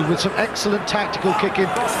territory with some excellent tactical kicking,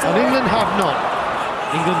 and England have not.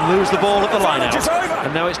 England lose the ball at the line-out,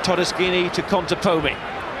 and now it's Todeschini to Contepomi.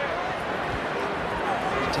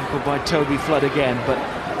 Tackled by Toby Flood again, but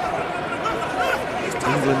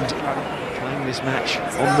England playing this match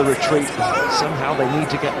on the retreat. Somehow they need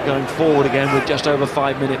to get going forward again with just over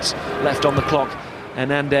 5 minutes left on the clock.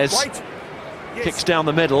 Hernandez kicks down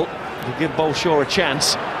the middle to give Bolshaw a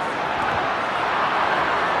chance.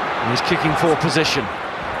 And he's kicking for position,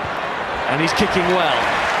 and he's kicking well.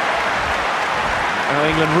 Now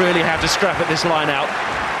England really have to scrap at this line out.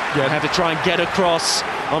 Yeah, have to try and get across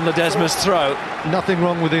on Ledesma's throw. Nothing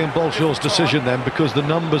wrong with Ian Bolshaw's decision then, because the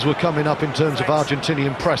numbers were coming up in terms of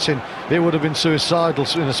Argentinian pressing. It would have been suicidal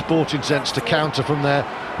in a sporting sense to counter from there.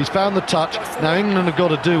 He's found the touch. Now England have got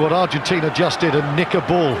to do what Argentina just did and nick a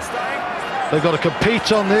ball. They've got to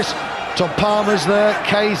compete on this. Tom Palmer's there,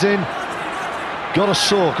 Kay's in. Got to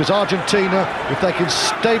soar, because Argentina, if they can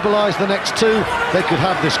stabilise the next 2, they could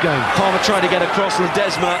have this game. Palmer tried to get across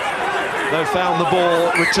Ledesma, though found the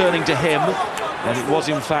ball returning to him, and it was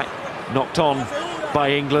in fact knocked on by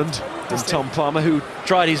England. And Tom Palmer, who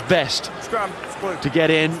tried his best to get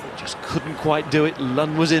in, just couldn't quite do it.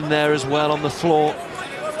 Lunn was in there as well on the floor.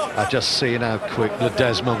 I just seeing how quick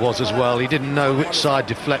Ledesma was as well. He didn't know which side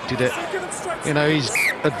deflected it. You know, he's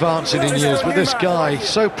advancing in years, but this guy,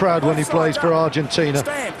 so proud when he plays for Argentina.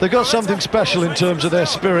 They've got something special in terms of their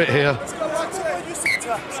spirit here.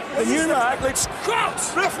 The new athletes.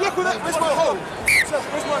 Look with that. Where's my hole?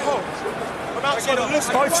 Where's my hole? I'm outside of this.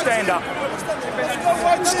 Both stand up.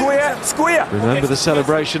 Square. Remember the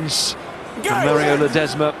celebrations from Mario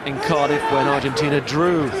Ledesma in Cardiff when Argentina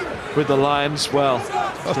drew with the Lions? Well,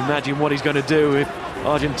 just imagine what he's going to do if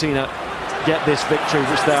Argentina get this victory,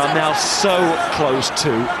 which they are now so close to.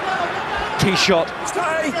 Key shot.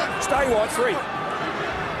 Stay wide, 3.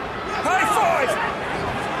 Hey, 5.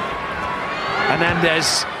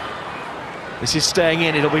 Hernandez. This is staying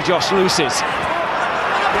in. It'll be Josh Lucy's.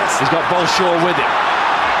 He's got Bolshaw with him.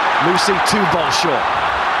 Lucy to Bolshaw.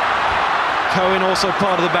 Cohen also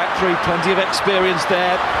part of the back 3. Plenty of experience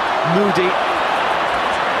there. Moody.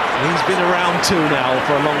 He's been around too now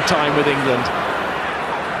for a long time with England.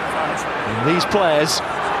 And these players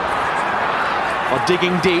are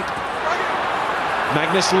digging deep.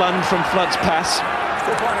 Magnus Lund from Flood's pass.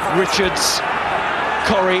 Richards,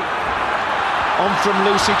 Corrie, on from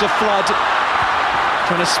Lucy to Flood.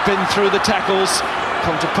 Trying to spin through the tackles.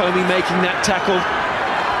 Contepomi making that tackle.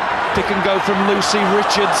 Pick and go from Lucy.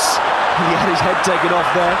 Richards, he had his head taken off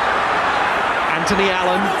there. Anthony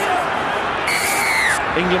Allen.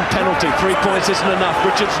 England penalty, 3 points isn't enough.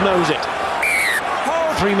 Richards knows it.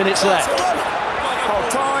 3 minutes left.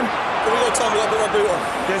 Hold time. We got time, we got my boot on.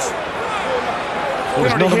 Yes. Well,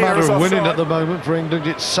 it's not a matter of winning at the moment for England,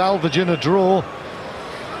 it's salvaging a draw.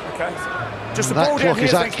 Okay. Just the That ball clock down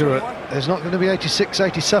is here, accurate. There's not going to be 86,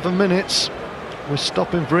 87 minutes. We're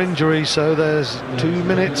stopping for injury, so there's 2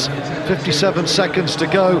 minutes, 57 seconds to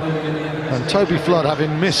go. And Toby Flood,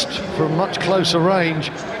 having missed from much closer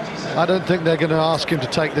range, I don't think they're going to ask him to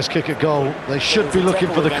take this kick at goal. They should be looking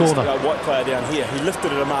for the corner. The white player down here, he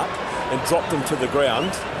lifted him up and dropped him to the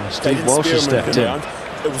ground. Steve Walsh has stepped in.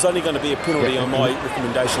 It was only going to be a penalty on my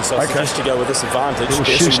recommendation, so I suggest you go with this advantage. It was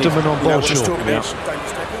Schusterman on Bolshaw.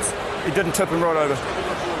 He didn't tip him right over.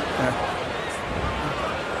 Yeah.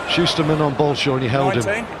 Schusterman on Bolshaw, and he held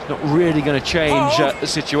 19. him. It's not really going to change the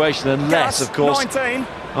situation unless, Gus, of course, 19.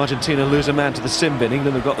 Argentina lose a man to the sin bin.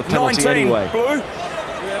 England have got the penalty 19, anyway. Blue.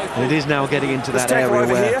 And it is now getting into that tackle area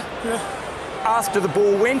over where... here. After the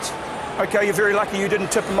ball went, okay, you're very lucky you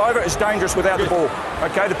didn't tip him over. It's dangerous without the ball.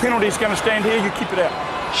 Okay, the penalty's going to stand here, you keep it out.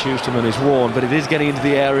 Schusterman is warned, but it is getting into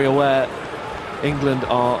the area where England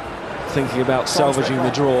are thinking about salvaging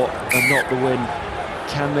the draw and not the win.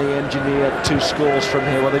 Can they engineer 2 scores from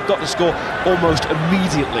here? Well, they've got to score almost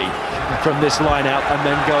immediately from this line out and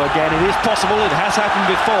then go again. It is possible, it has happened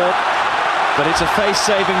before, but it's a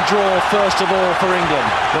face-saving draw first of all for England.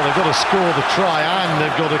 Well, they've got to score the try and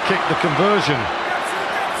they've got to kick the conversion.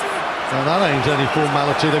 Now, that ain't any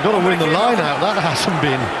formality. They've got to win the line out. That hasn't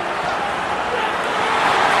been.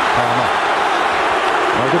 Palmer.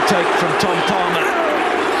 A good take from Tom Palmer.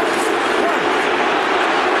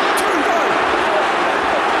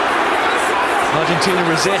 Argentina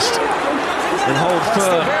resist and hold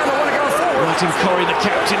firm. Martin Corrie, the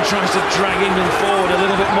captain, tries to drag England forward a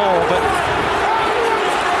little bit more, but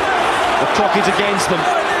the clock is against them.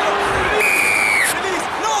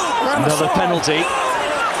 Another penalty.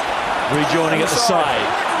 Rejoining at the side.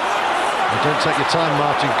 Don't take your time,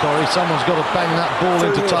 Martin Corrie. Someone's got to bang that ball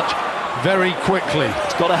into touch very quickly.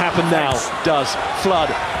 It's got to happen now. Does. Flood.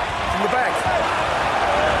 From the back.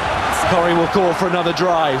 Corrie will call for another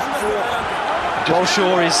drive.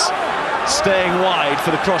 Bolshaw is staying wide for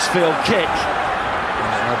the crossfield kick.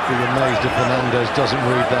 I'd be amazed if Fernandez doesn't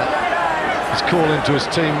read that. He's calling to his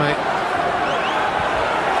teammate.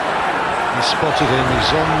 He spotted him. He's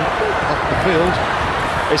on off the field.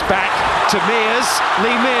 It's back to Mears,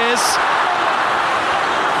 Lee Mears.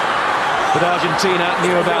 But Argentina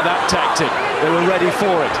knew about that tactic. They were ready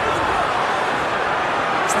for it.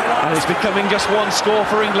 And it's becoming just 1 score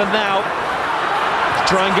for England now. To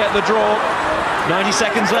try and get the draw. 90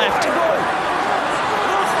 seconds left.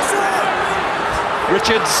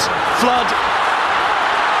 Richards, Flood,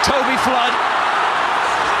 Toby Flood.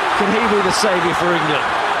 Can he be the saviour for England?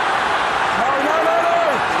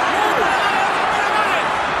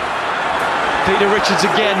 Peter Richards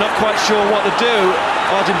again, not quite sure what to do.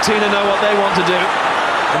 Argentina know what they want to do,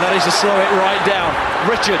 and that is to slow it right down.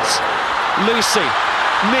 Richards, Lucy,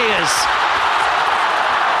 Mears.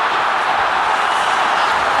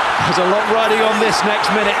 There's a lot riding on this next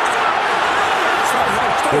minute.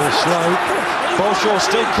 Ball slow. Bolshaw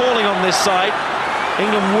still calling on this side.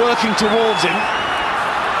 England working towards him.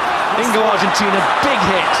 Ingo Argentina, big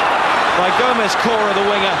hit by Gomez Cora, the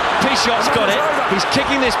winger. Pichot's got it. He's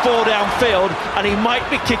kicking this ball downfield, and he might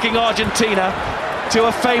be kicking Argentina to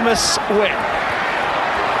a famous win.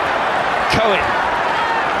 Cohen.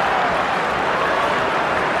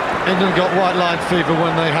 England got white line fever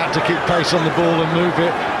when they had to keep pace on the ball and move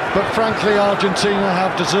it. But frankly, Argentina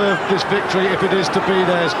have deserved this victory if it is to be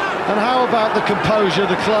theirs. And how about the composure,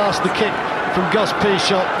 the class, the kick from Gus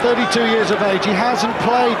Pichot, 32 years of age. He hasn't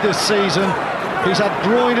played this season. He's had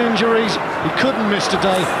groin injuries. He couldn't miss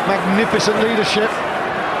today. Magnificent leadership.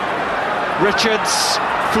 Richards,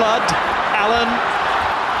 Flood, Allen.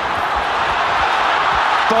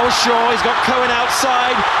 Bolshaw, he's got Cohen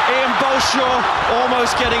outside. Ian Bolshaw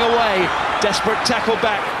almost getting away. Desperate tackle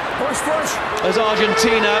back. As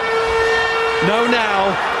Argentina know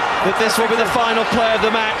now that this will be the final play of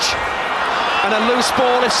the match. And a loose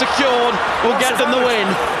ball, if secured, will get them the win.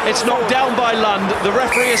 It's knocked down by Lund. The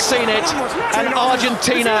referee has seen it. And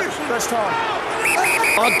Argentina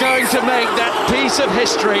are going to make that piece of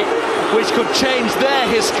history which could change their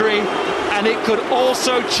history, and it could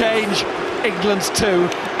also change England's 2.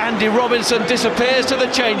 Andy Robinson disappears to the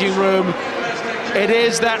changing room. It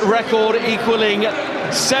is that record equaling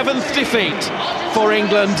 7th defeat for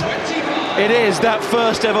England. It is that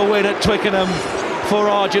first ever win at Twickenham for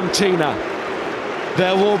Argentina.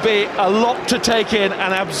 There will be a lot to take in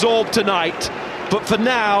and absorb tonight, but for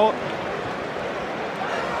now,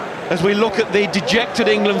 as we look at the dejected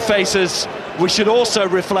England faces, we should also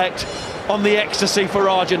reflect on the ecstasy for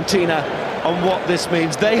Argentina and what this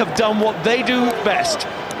means. They have done what they do best.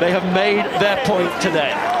 They have made their point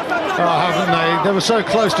today. Oh, haven't they? They were so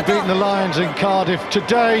close to beating the Lions in Cardiff.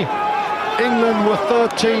 Today, England were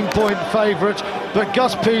 13-point favourites, but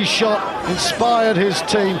Gus P's shot inspired his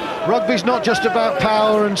team. Rugby's not just about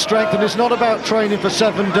power and strength, and it's not about training for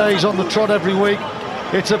 7 days on the trot every week.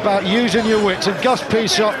 It's about using your wits, and Gus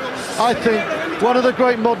P's shot, I think, one of the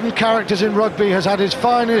great modern characters in rugby, has had his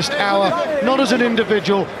finest hour, not as an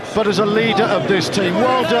individual, but as a leader of this team.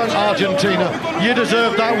 Well done, Argentina. You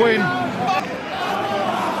deserve that win.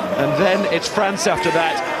 And then it's France after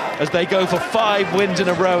that, as they go for 5 wins in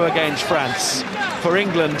a row against France. For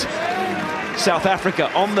England, South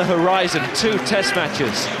Africa on the horizon, 2 test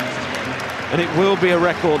matches. And it will be a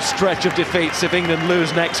record stretch of defeats if England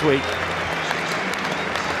lose next week.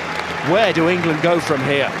 Where do England go from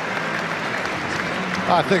here?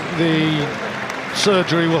 I think the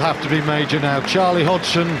surgery will have to be major now. Charlie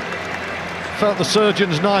Hodgson felt the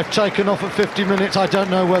surgeon's knife taken off at 50 minutes. I don't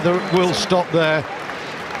know whether it will stop there.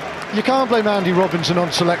 You can't blame Andy Robinson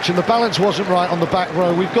on selection. The balance wasn't right on the back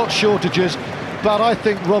row. We've got shortages, but I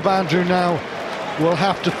think Rob Andrew now will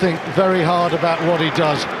have to think very hard about what he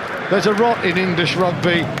does. There's a rot in English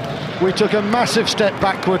rugby. We took a massive step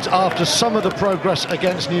backwards after some of the progress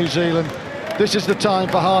against New Zealand. This is the time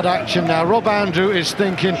for hard action now. Rob Andrew is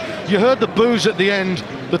thinking, you heard the boos at the end,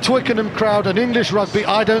 the Twickenham crowd and English rugby,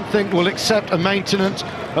 I don't think will accept a maintenance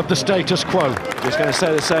of the status quo. Just going to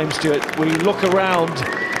say the same, Stuart. We look around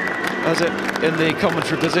as in the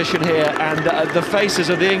commentary position here, and the faces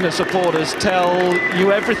of the England supporters tell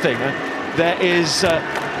you everything. There is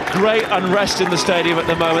great unrest in the stadium at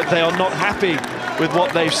the moment. They are not happy with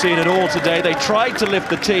what they've seen at all today. They tried to lift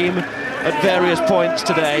the team at various points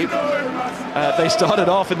today. They started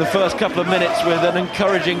off in the first couple of minutes with an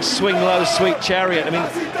encouraging swing low, sweet chariot. I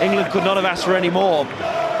mean, England could not have asked for any more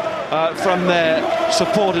from their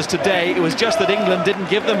supporters today. It was just that England didn't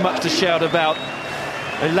give them much to shout about.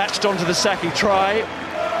 They latched onto the Saki try.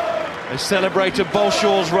 They celebrated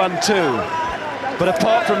Bolshaw's run too. But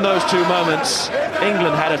apart from those 2 moments,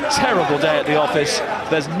 England had a terrible day at the office.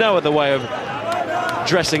 There's no other way of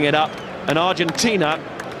dressing it up. And Argentina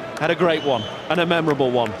had a great one, and a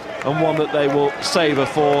memorable one, and one that they will savour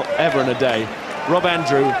forever and a day. Rob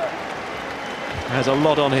Andrew has a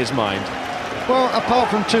lot on his mind. Well, apart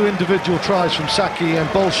from 2 individual tries from Saki and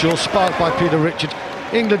Bolshaw, sparked by Peter Richards,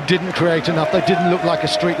 England didn't create enough. They didn't look like a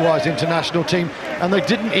streetwise international team, and they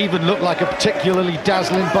didn't even look like a particularly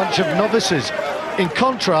dazzling bunch of novices. In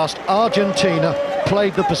contrast, Argentina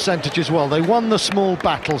played the percentages well. They won the small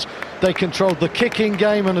battles. They controlled the kicking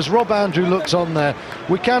game, and as Rob Andrew looks on there,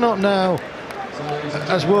 we cannot now,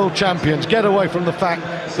 as world champions, get away from the fact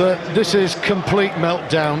that this is complete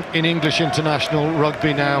meltdown in English international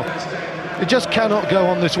rugby now. It just cannot go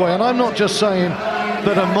on this way, and I'm not just saying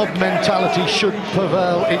that a mob mentality should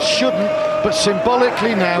prevail. It shouldn't, but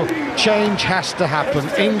symbolically now, change has to happen.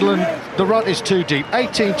 England, the rut is too deep.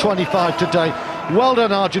 18-25 today. Well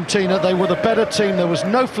done, Argentina. They were the better team. There was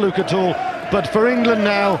no fluke at all. But for England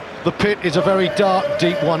now, the pit is a very dark,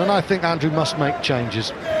 deep one, and I think Andrew must make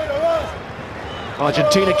changes.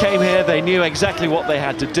 Argentina came here, they knew exactly what they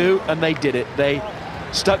had to do, and they did it. They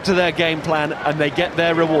stuck to their game plan, and they get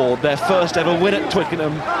their reward. Their first ever win at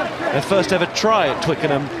Twickenham, their first ever try at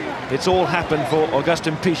Twickenham. It's all happened for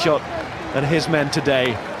Augustin Pichot and his men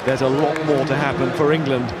today. There's a lot more to happen for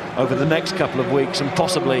England over the next couple of weeks, and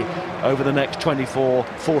possibly over the next 24,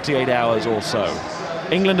 48 hours or so.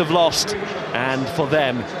 England have lost, and for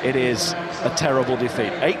them it is a terrible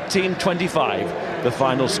defeat. 18-25, the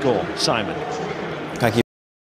final score. Simon.